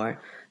lot more.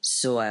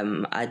 So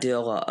I do a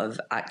lot of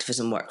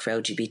activism work for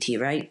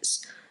LGBT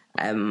rights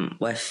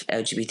with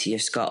LGBT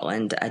of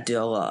Scotland. I do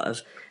a lot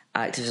of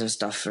activism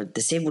stuff for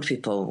disabled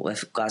people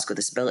with Glasgow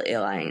Disability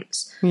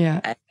Alliance.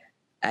 Yeah.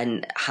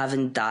 And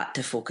having that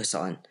to focus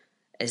on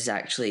is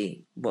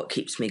actually what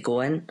keeps me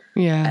going.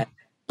 Yeah.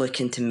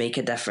 Looking to make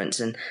a difference.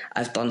 And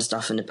I've done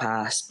stuff in the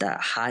past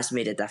that has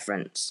made a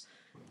difference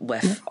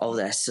with all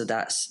this. So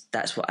that's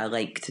what I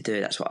like to do.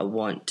 That's what I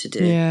want to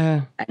do.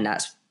 Yeah. And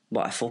that's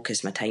what I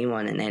focus my time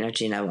on and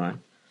energy now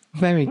on.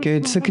 Very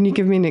good. So can you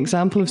give me an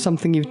example of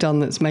something you've done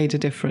that's made a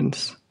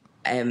difference?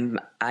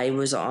 I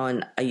was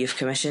on a youth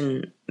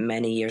commission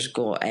many years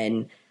ago,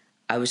 and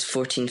I was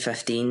 14,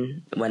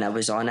 15 when I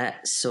was on it.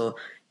 So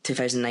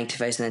 2009,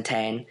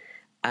 2010,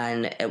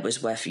 and it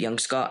was with Young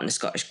Scot and the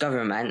Scottish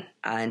Government,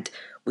 and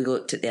we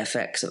looked at the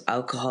effects of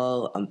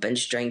alcohol, on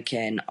binge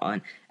drinking,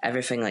 on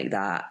everything like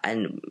that,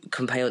 and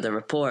compiled a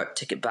report,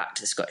 took it back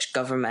to the Scottish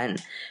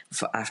Government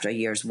after a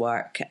year's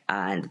work,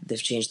 and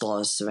they've changed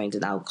laws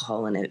surrounding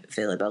alcohol and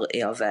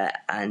availability of it,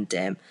 and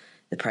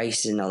the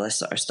prices and all this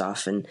sort of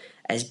stuff, and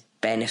it's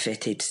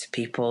benefited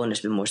people, and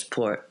there's been more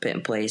support put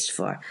in place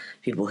for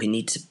people who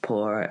need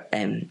support,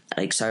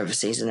 like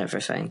services and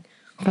everything.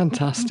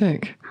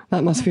 Fantastic.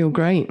 That must feel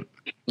great.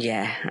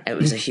 Yeah, it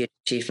was a huge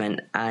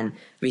achievement. And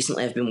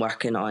recently I've been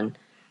working on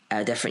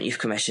a different youth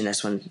commission,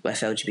 this one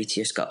with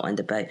LGBT of Scotland,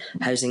 about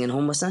housing and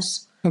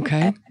homelessness.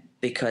 Okay.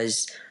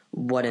 Because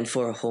 1 in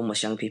 4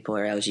 homeless young people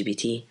are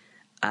LGBT.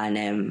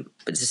 And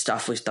but the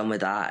stuff we've done with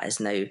that has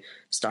now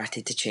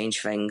started to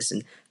change things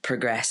and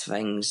progress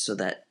things so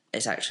that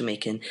it's actually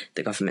making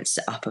the government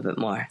sit up a bit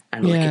more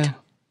and look at it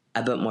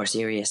a bit more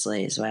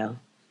seriously as well.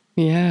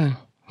 Yeah,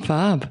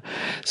 fab.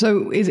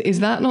 So is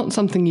that not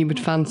something you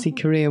would fancy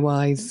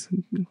career-wise?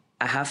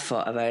 I have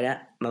thought about it.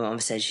 My mum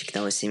said she can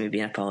always see me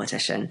being a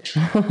politician.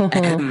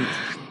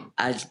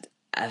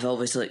 I've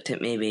always looked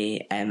at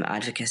maybe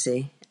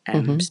advocacy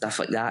and stuff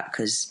like that,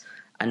 because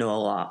I know a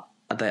lot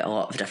about a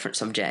lot of different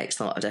subjects,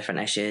 a lot of different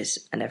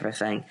issues and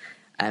everything.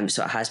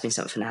 So it has been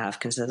something I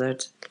have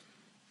considered.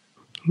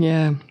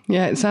 Yeah,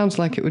 it sounds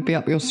like it would be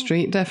up your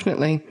street,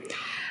 definitely.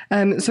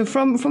 So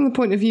from the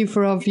point of view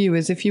for our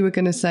viewers, if you were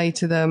going to say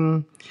to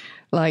them,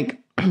 like,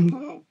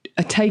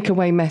 a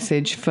takeaway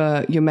message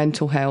for your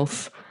mental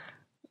health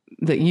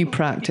that you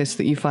practice,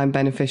 that you find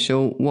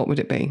beneficial, what would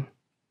it be?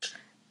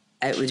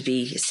 It would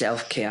be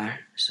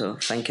self-care. So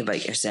think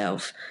about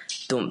yourself.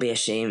 Don't be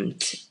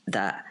ashamed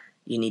that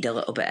you need a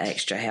little bit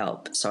extra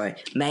help. Sorry,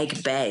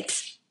 Meg Bed.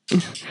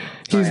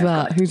 Who's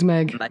that? Who's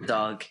Meg? My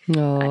dog.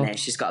 Oh. And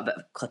she's got a bit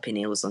of clippy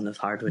nails on the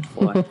hardwood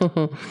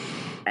floor.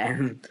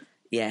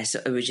 Yeah, so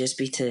it would just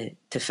be to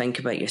think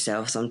about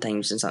yourself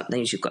sometimes, and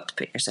sometimes you've got to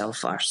put yourself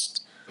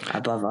first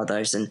above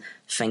others and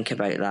think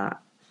about that.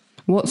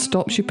 What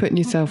stops you putting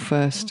yourself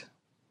first?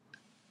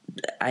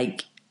 I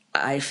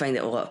find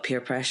it a lot of peer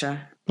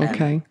pressure.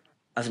 Okay.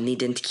 Of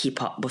needing to keep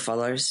up with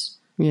others.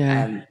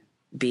 Yeah.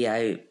 Be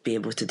out, be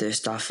able to do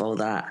stuff, all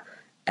that.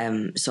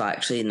 So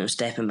actually,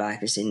 stepping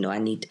back and saying, no, I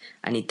need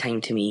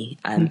time to me,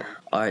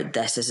 or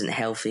this isn't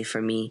healthy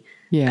for me.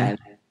 Yeah.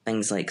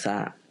 Things like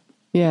that.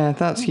 Yeah,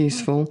 that's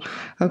useful.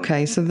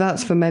 Okay, so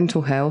that's for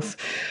mental health.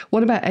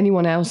 What about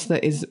anyone else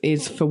that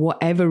is for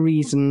whatever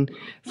reason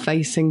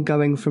facing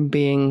going from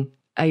being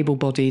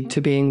able-bodied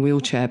to being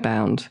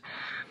wheelchair-bound?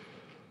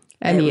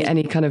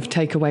 Any kind of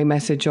takeaway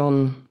message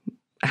on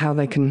how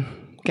they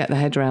can get their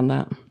head around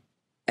that?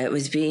 It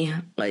would be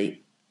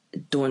like,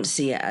 don't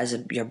see it as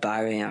your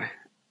barrier.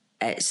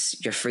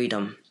 It's your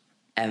freedom.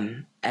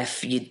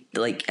 If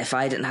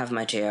I didn't have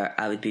my chair,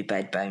 I would be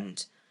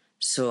bedbound.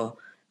 So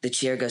the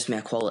chair gives me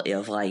a quality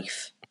of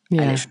life.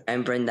 Yeah. And it's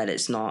remembering that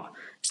it's not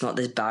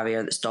this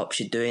barrier that stops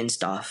you doing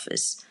stuff.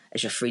 It's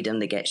your freedom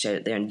that gets you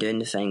out there and doing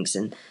the things.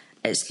 And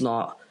it's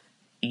not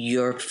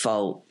your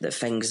fault that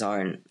things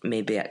aren't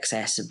maybe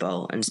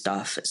accessible and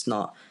stuff.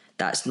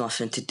 That's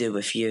nothing to do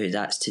with you.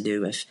 That's to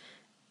do with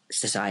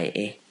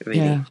society,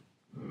 really.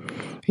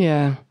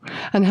 Yeah.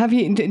 And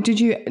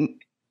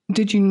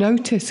did you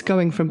notice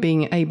going from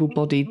being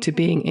able-bodied to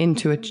being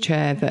into a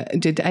chair that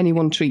did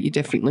anyone treat you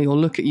differently or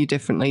look at you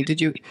differently? Did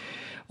you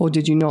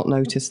not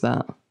notice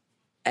that?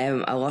 I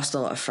lost a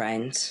lot of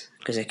friends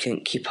because I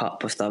couldn't keep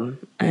up with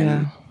them.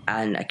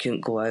 And I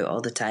couldn't go out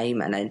all the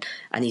time, and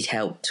I need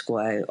help to go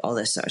out, all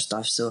this sort of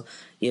stuff. So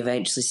you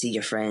eventually see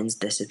your friends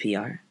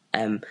disappear.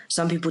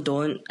 Some people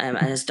don't, and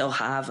I still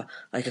have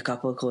like a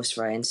couple of close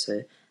friends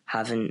who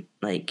haven't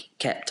like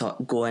kept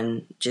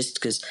going just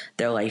because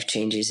their life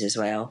changes as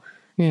well.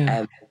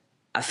 Yeah.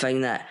 I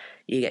find that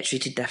you get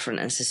treated different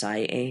in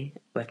society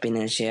with being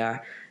in a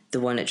chair. The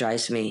one that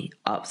drives me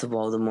up the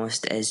wall the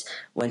most is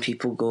when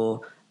people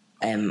go,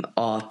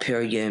 oh,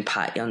 poor you, and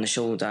pat you on the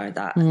shoulder.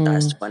 That's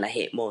the one I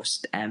hate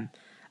most. I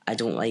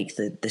don't like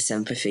the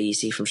sympathy you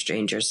see from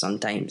strangers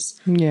sometimes.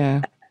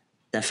 Yeah.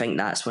 I think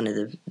that's one of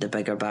the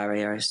bigger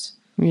barriers.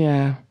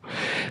 Yeah.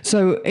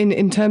 So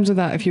in terms of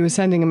that, if you were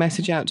sending a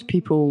message out to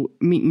people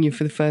meeting you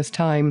for the first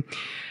time,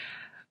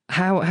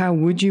 how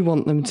would you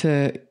want them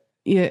to?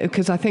 Yeah,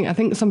 because I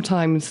think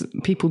sometimes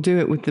people do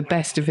it with the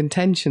best of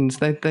intentions.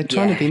 They're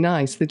trying to be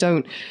nice. They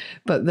don't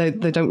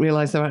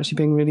realise they're actually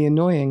being really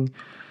annoying.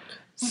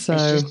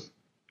 So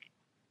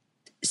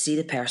see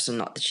the person,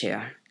 not the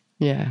chair.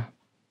 Yeah.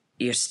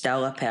 You're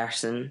still a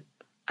person,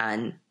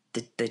 and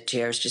the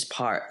chair's just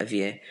part of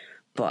you.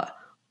 But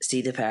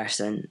see the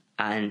person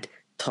and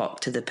talk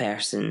to the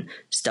person.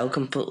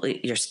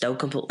 You're still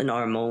completely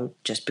normal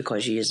just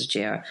because you use a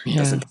chair.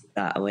 Doesn't take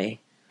that away.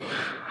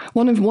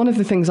 One of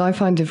the things I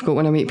find difficult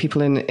when I meet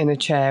people in a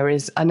chair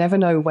is I never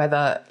know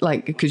whether,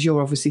 like, because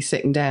you're obviously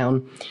sitting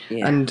down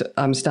and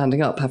I'm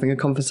standing up having a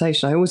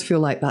conversation, I always feel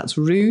like that's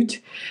rude,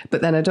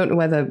 but then I don't know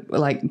whether,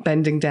 like,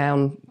 bending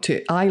down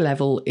to eye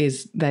level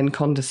is then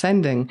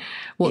condescending.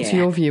 What's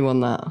your view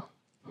on that?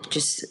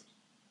 Just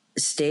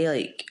stay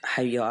like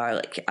how you are.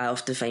 Like, I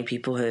often find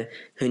people who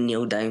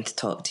kneel down to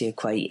talk to you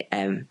quite,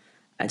 I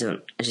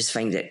just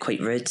find it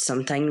quite rude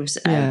sometimes.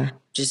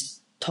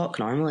 Just talk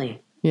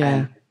normally.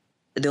 Yeah.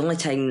 The only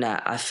time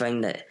that I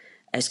find that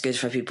it's good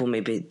for people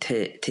maybe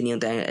to kneel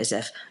down is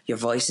if your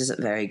voice isn't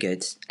very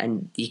good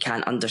and you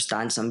can't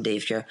understand somebody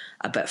if you're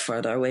a bit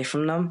further away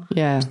from them.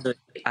 Yeah. So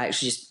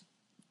actually just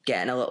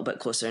getting a little bit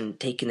closer and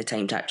taking the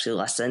time to actually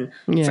listen.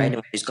 Yeah. For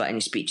anyone who's got any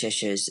speech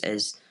issues,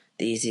 is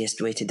the easiest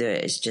way to do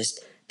it, is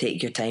just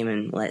take your time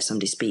and let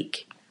somebody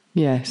speak.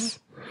 Yes.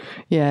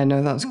 Yeah,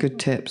 no, that's good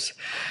tips.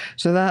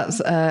 So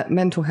that's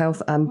mental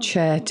health and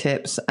chair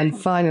tips. And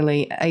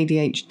finally,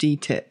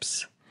 ADHD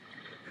tips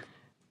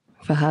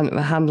for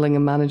handling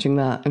and managing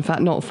that. In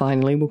fact, not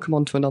finally. We'll come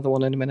on to another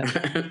one in a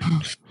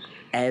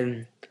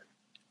minute.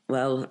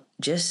 Well,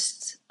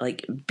 just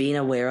like being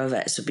aware of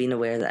it. So being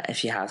aware that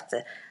if you have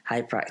the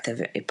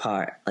hyperactivity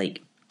part,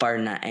 like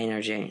burn that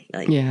energy,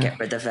 like get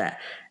rid of it.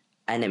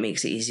 And it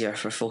makes it easier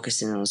for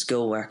focusing on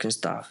schoolwork and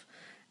stuff.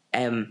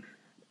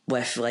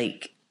 With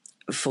like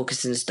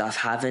focusing stuff,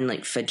 having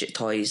like fidget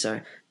toys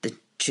or the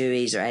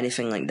chewies or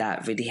anything like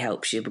that really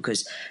helps you,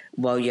 because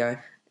while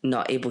you're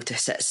not able to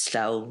sit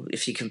still,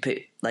 if you can put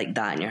like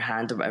that in your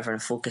hand or whatever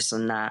and focus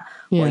on that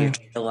while you're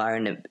trying to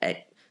learn,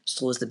 it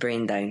slows the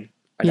brain down.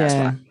 Or that's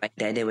what I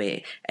find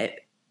anyway.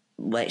 It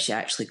lets you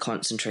actually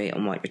concentrate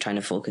on what you're trying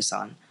to focus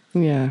on.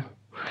 Yeah.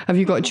 Have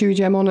you got a Chewy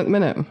Gem on at the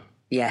minute?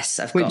 Yes,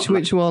 I've got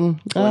which one?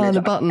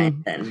 The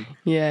button.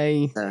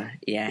 Yay. So,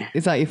 yeah.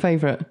 Is that your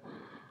favourite?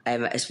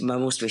 It's my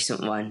most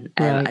recent one.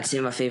 Right. I'd say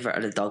my favourite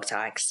are the dog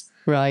tags.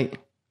 Right.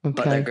 Okay.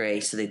 But they're grey,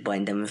 so they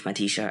blend in with my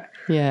t-shirt.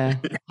 Yeah.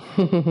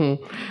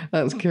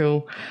 That's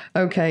cool.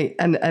 Okay.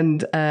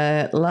 And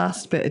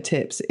last bit of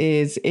tips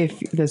is if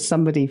there's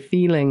somebody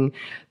feeling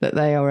that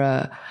they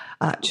are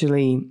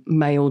actually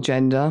male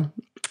gender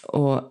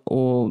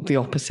or the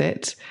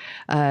opposite,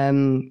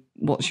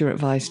 what's your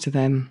advice to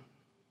them?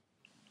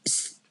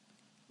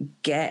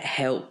 Get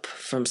help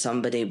from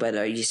somebody,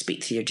 whether you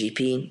speak to your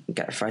GP,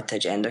 get referred to a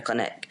gender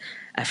clinic.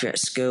 If you're at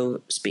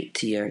school, speak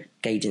to your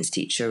guidance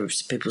teacher,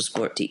 pupil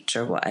support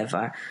teacher,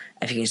 whatever.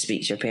 If you can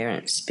speak to your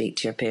parents, speak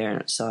to your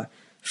parents or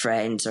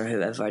friends or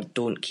whoever.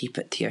 Don't keep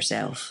it to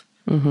yourself.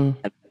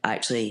 Mm-hmm.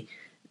 Actually,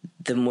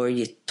 the more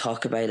you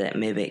talk about it,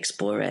 maybe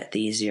explore it,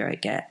 the easier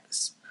it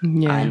gets.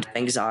 Yeah. And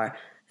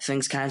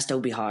things can still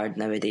be hard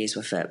nowadays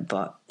with it,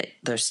 but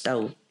there's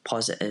still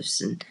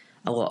positives and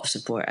a lot of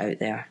support out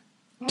there.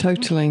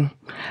 Totally.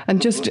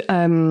 And just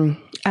out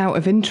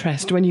of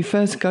interest, when you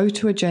first go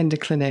to a gender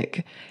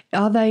clinic,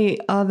 do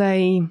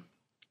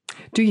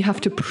you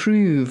have to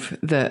prove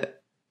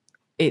that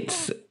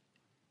it's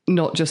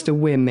not just a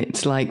whim?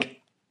 It's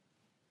like,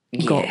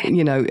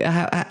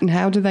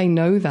 how do they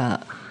know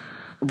that?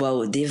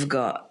 Well, they've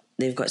got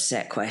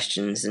set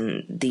questions,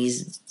 and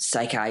these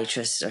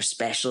psychiatrists are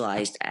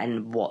specialised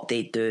in what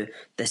they do.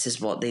 This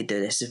is what they do.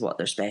 This is what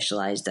they're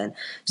specialised in.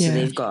 So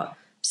they've got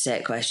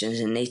set questions,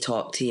 and they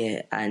talk to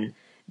you, and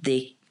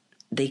they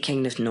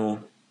kind of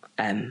know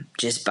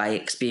just by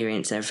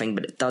experience and everything,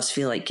 but it does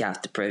feel like you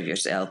have to prove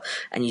yourself,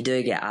 and you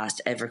do get asked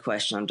every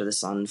question under the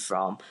sun,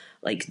 from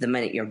like the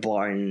minute you're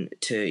born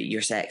to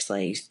your sex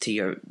life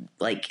to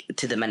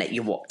the minute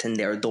you walked in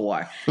their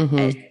door. Mm-hmm.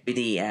 It's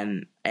really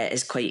it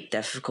is quite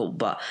difficult,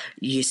 but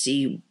you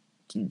see,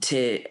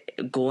 to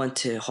go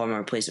into hormone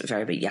replacement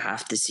therapy, you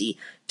have to see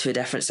 2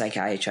 different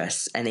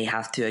psychiatrists, and they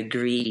have to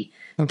agree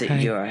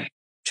that you're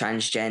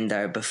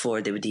transgender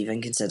before they would even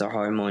consider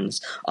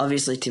hormones,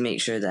 obviously to make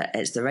sure that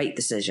it's the right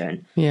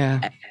decision.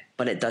 Yeah.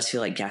 But it does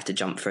feel like you have to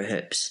jump through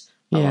hoops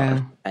a lot of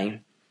the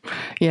time.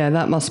 Yeah,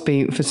 that must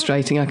be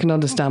frustrating. I can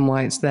understand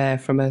why it's there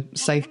from a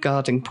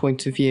safeguarding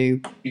point of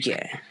view.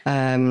 Yeah.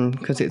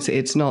 Because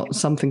it's not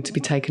something to be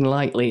taken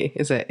lightly,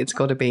 is it? It's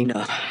got to be.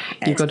 No.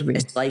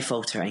 It's life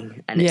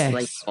altering, and it's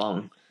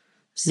lifelong.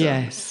 So,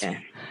 yes. Yeah.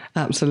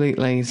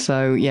 Absolutely.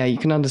 So you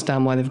can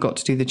understand why they've got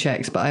to do the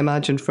checks. But I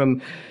imagine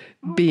from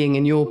being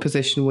in your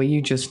position where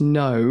you just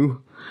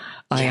know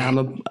I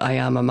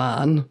am a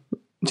man,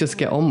 just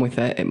get on with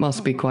it. It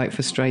must be quite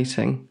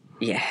frustrating.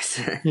 Yes.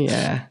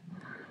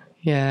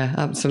 Yeah,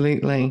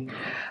 absolutely.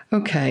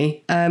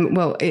 Okay.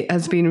 Well, it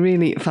has been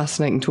really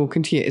fascinating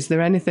talking to you. Is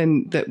there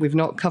anything that we've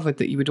not covered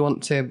that you would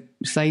want to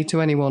say to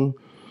anyone?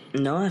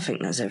 No, I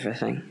think that's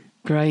everything.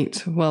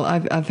 Great. Well,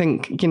 I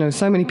think,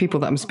 so many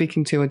people that I'm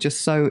speaking to are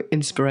just so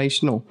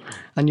inspirational,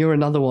 and you're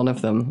another one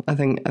of them. I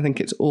think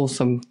it's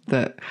awesome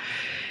that,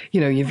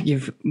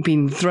 you've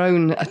been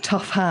thrown a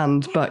tough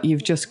hand, but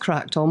you've just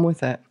cracked on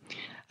with it.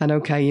 And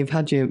okay, you've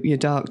had your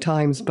dark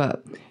times,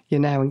 but you're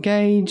now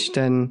engaged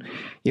and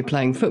you're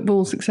playing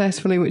football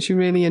successfully, which you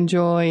really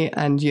enjoy,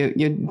 and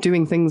you're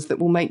doing things that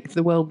will make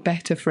the world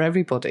better for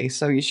everybody.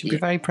 So you should be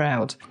very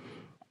proud.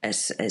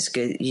 It's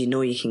good.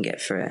 You can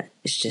get through it.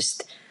 It's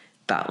just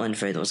battling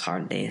through those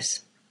hard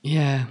days.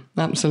 Yeah,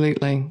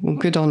 absolutely. Well,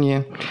 good on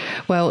you.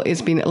 Well,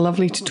 it's been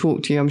lovely to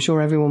talk to you. I'm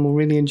sure everyone will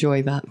really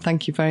enjoy that.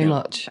 Thank you very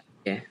much.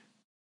 Yeah.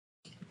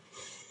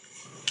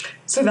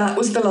 So that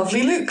was the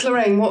lovely Luke.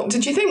 Lorraine, what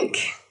did you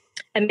think?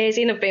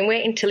 Amazing. I've been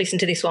waiting to listen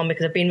to this one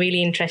because I've been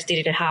really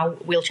interested in how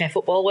wheelchair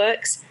football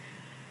works.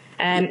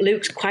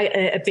 Luke's quite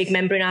a big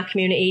member in our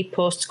community,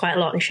 posts quite a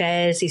lot and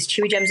shares his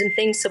Chewy Gems and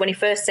things. So when he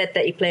first said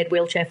that he played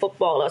wheelchair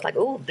football, I was like,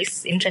 oh, this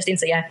is interesting.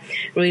 So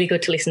really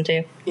good to listen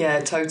to. Yeah,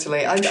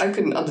 totally. I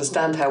couldn't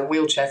understand how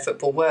wheelchair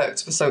football worked,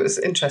 so it was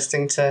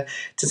interesting to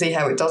see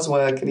how it does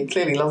work, and he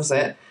clearly loves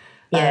it.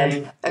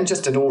 Yeah. And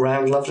just an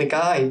all-round lovely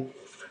guy.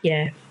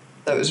 Yeah.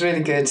 That was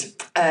really good.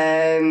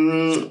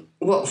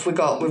 What have we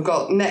got? We've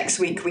got next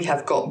week, we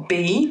have got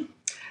B,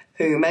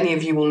 who many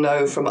of you will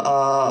know from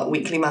our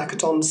weekly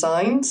Makaton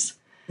signs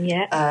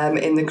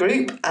in the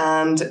group.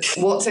 And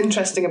what's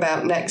interesting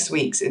about next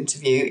week's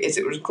interview is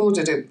it was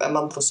recorded a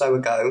month or so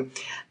ago,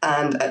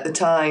 and at the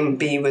time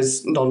B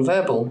was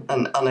non-verbal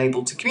and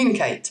unable to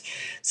communicate.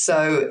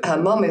 So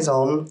her mum is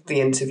on the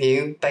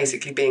interview,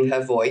 basically being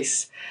her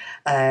voice.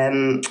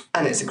 And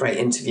it's a great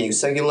interview.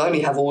 So you'll only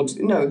have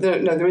audio. No,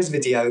 there is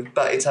video,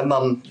 but it's her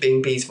mum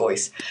being Bee's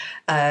voice.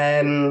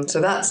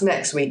 So that's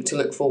next week to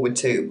look forward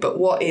to. But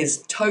what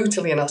is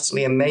totally and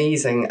utterly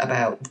amazing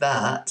about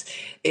that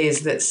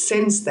is that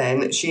since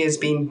then she has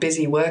been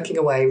busy working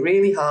away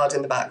really hard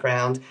in the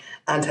background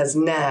and has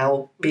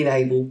now been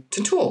able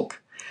to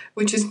talk,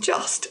 which is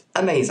just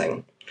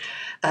amazing.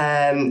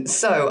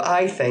 So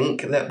I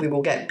think that we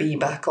will get Bea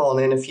back on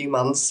in a few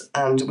months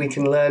and we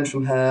can learn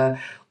from her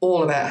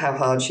all about how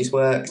hard she's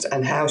worked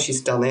and how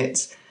she's done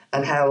it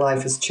and how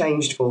life has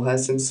changed for her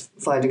since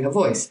finding her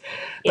voice.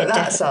 But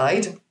that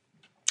aside,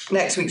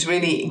 next week's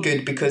really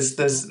good because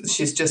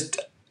she's just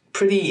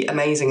pretty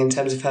amazing in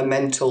terms of her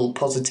mental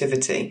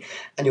positivity,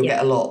 and you'll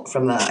get a lot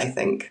from that, I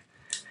think.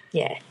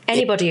 Yeah,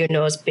 anybody who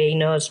knows Bea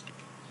knows,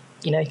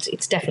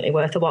 it's definitely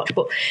worth a watch.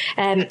 But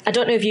I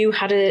don't know if you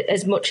had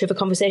as much of a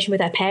conversation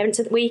with her parents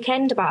at the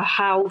weekend about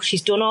how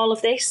she's done all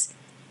of this.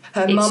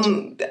 Her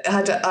mum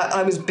had.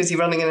 I was busy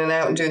running in and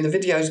out and doing the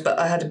videos, but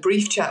I had a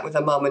brief chat with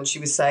her mum, and she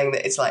was saying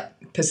that it's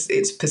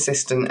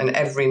persistent and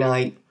every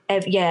night.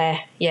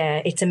 Yeah,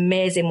 it's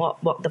amazing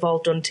what they've all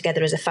done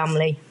together as a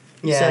family.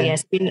 Yeah. So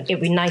yes, it'd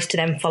be nice to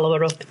then follow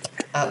her up.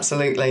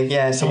 Absolutely,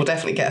 yeah. So we'll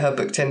definitely get her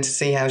booked in to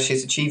see how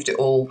she's achieved it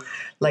all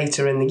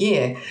later in the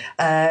year.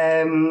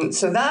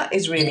 So that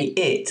is really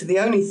it. The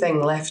only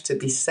thing left to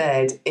be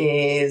said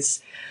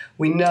is,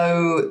 we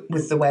know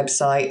with the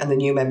website and the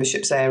new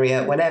memberships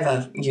area,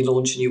 whenever you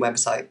launch a new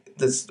website,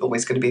 there's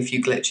always going to be a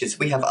few glitches.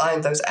 We have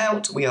ironed those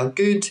out. We are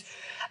good.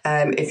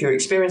 If you're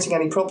experiencing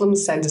any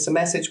problems, send us a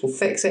message. We'll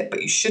fix it,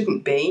 but you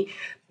shouldn't be.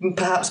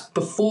 Perhaps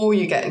before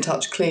you get in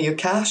touch, clear your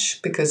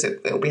cache because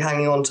it'll be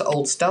hanging on to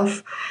old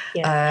stuff.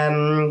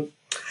 Yeah.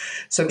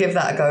 So give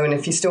that a go. And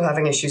if you're still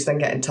having issues, then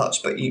get in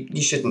touch, but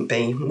you shouldn't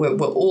be. We're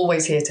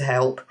always here to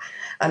help.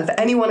 And for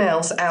anyone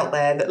else out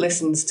there that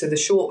listens to the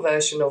short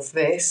version of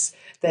this,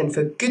 then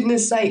for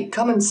goodness sake,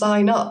 come and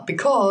sign up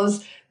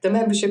because the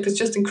membership is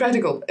just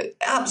incredible.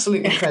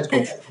 Absolutely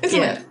incredible,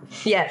 isn't it?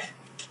 Yeah,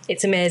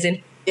 it's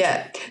amazing.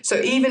 Yeah.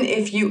 So even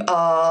if you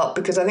are,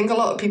 because I think a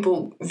lot of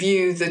people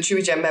view the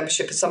Chewy Gem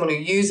membership as someone who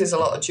uses a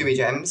lot of Chewy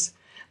Gems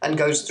and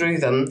goes through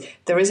them,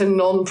 there is a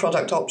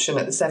non-product option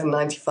at the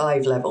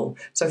 £7.95 level.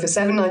 So for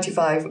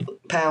 £7.95,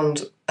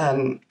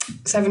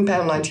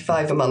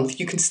 £7.95 a month,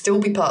 you can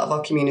still be part of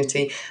our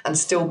community and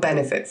still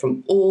benefit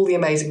from all the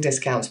amazing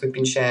discounts we've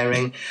been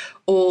sharing,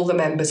 all the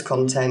members'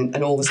 content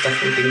and all the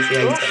stuff we've been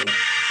creating.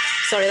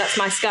 Sorry, that's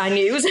my Sky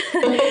News.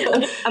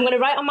 I'm going to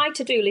write on my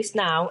to-do list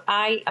now.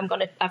 I've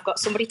got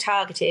somebody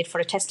targeted for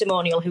a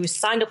testimonial who has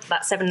signed up for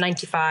that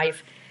 £7.95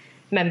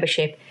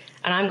 membership,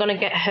 and I'm going to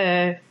get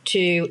her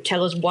to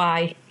tell us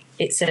why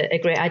it's a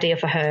great idea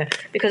for her,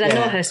 because I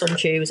know her son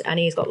chews and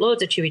he's got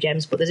loads of Chewy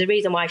Gems, but there's a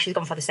reason why she's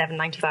gone for the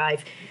 £7.95.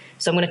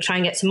 So I'm going to try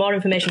and get some more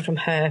information from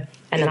her,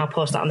 and then I'll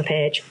post that on the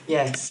page.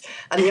 Yes.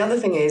 And the other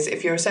thing is,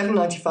 if you're a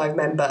 £7.95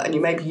 member and you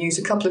maybe use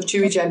a couple of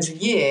Chewy Gems a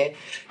year,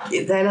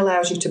 it then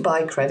allows you to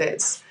buy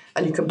credits.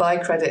 And you can buy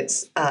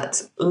credits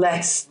at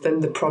less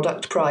than the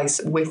product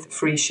price with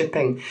free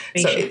shipping.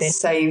 It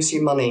saves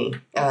you money,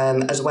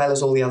 as well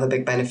as all the other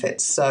big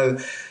benefits. So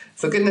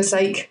for goodness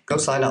sake, go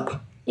sign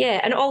up. Yeah,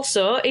 and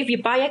also, if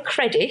you buy a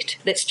credit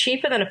that's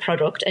cheaper than a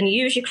product and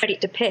use your credit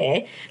to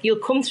pay, you'll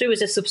come through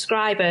as a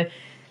subscriber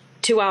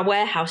to our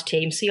warehouse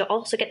team, so you'll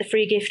also get the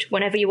free gift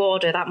whenever you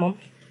order that month.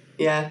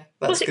 Yeah,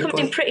 that's Plus, it comes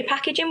in pretty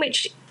packaging,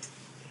 which,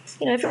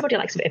 everybody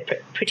likes a bit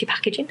of pretty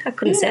packaging. I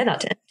couldn't say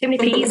that. Too many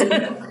P's.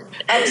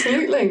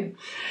 Absolutely.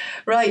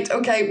 Right,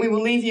 okay, we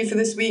will leave you for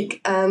this week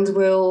and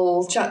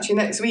we'll chat to you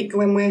next week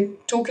when we're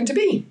talking to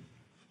Bea.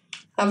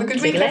 Have a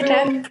good week,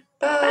 everyone.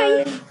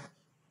 Bye.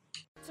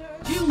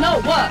 You know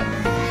what?